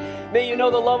hand. May you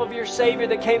know the love of your Savior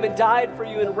that came and died for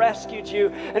you and rescued you.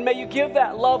 And may you give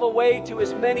that love away to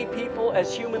as many people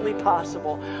as humanly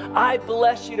possible. I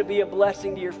bless you to be a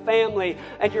blessing to your family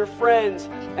and your friends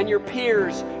and your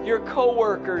peers, your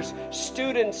co-workers,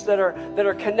 students that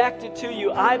are connected to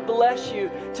you. I bless you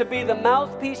to be the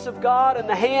mouthpiece of God and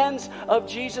the hands of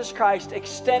Jesus Christ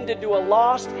extended to a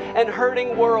lost and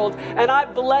hurting world. And I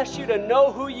bless you to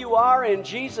know who you are in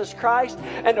Jesus Christ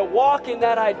and to walk in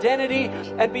that identity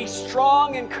and be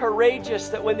strong and courageous,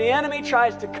 that when the enemy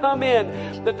tries to come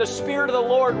in, that the Spirit of the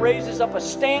Lord raises up a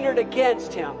standard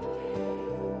against him,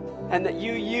 and that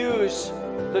you use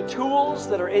the tools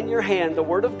that are in your hand, the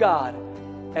Word of God,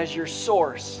 as your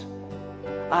source.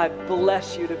 I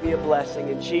bless you to be a blessing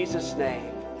in Jesus'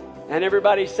 name. And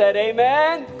everybody said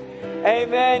amen.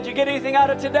 Amen. Did you get anything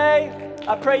out of today?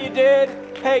 I pray you did.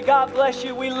 Hey, God bless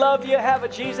you. We love you. Have a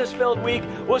Jesus-filled week.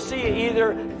 We'll see you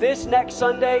either this next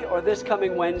Sunday or this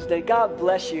coming Wednesday. God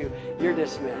bless you. You're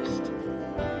dismissed.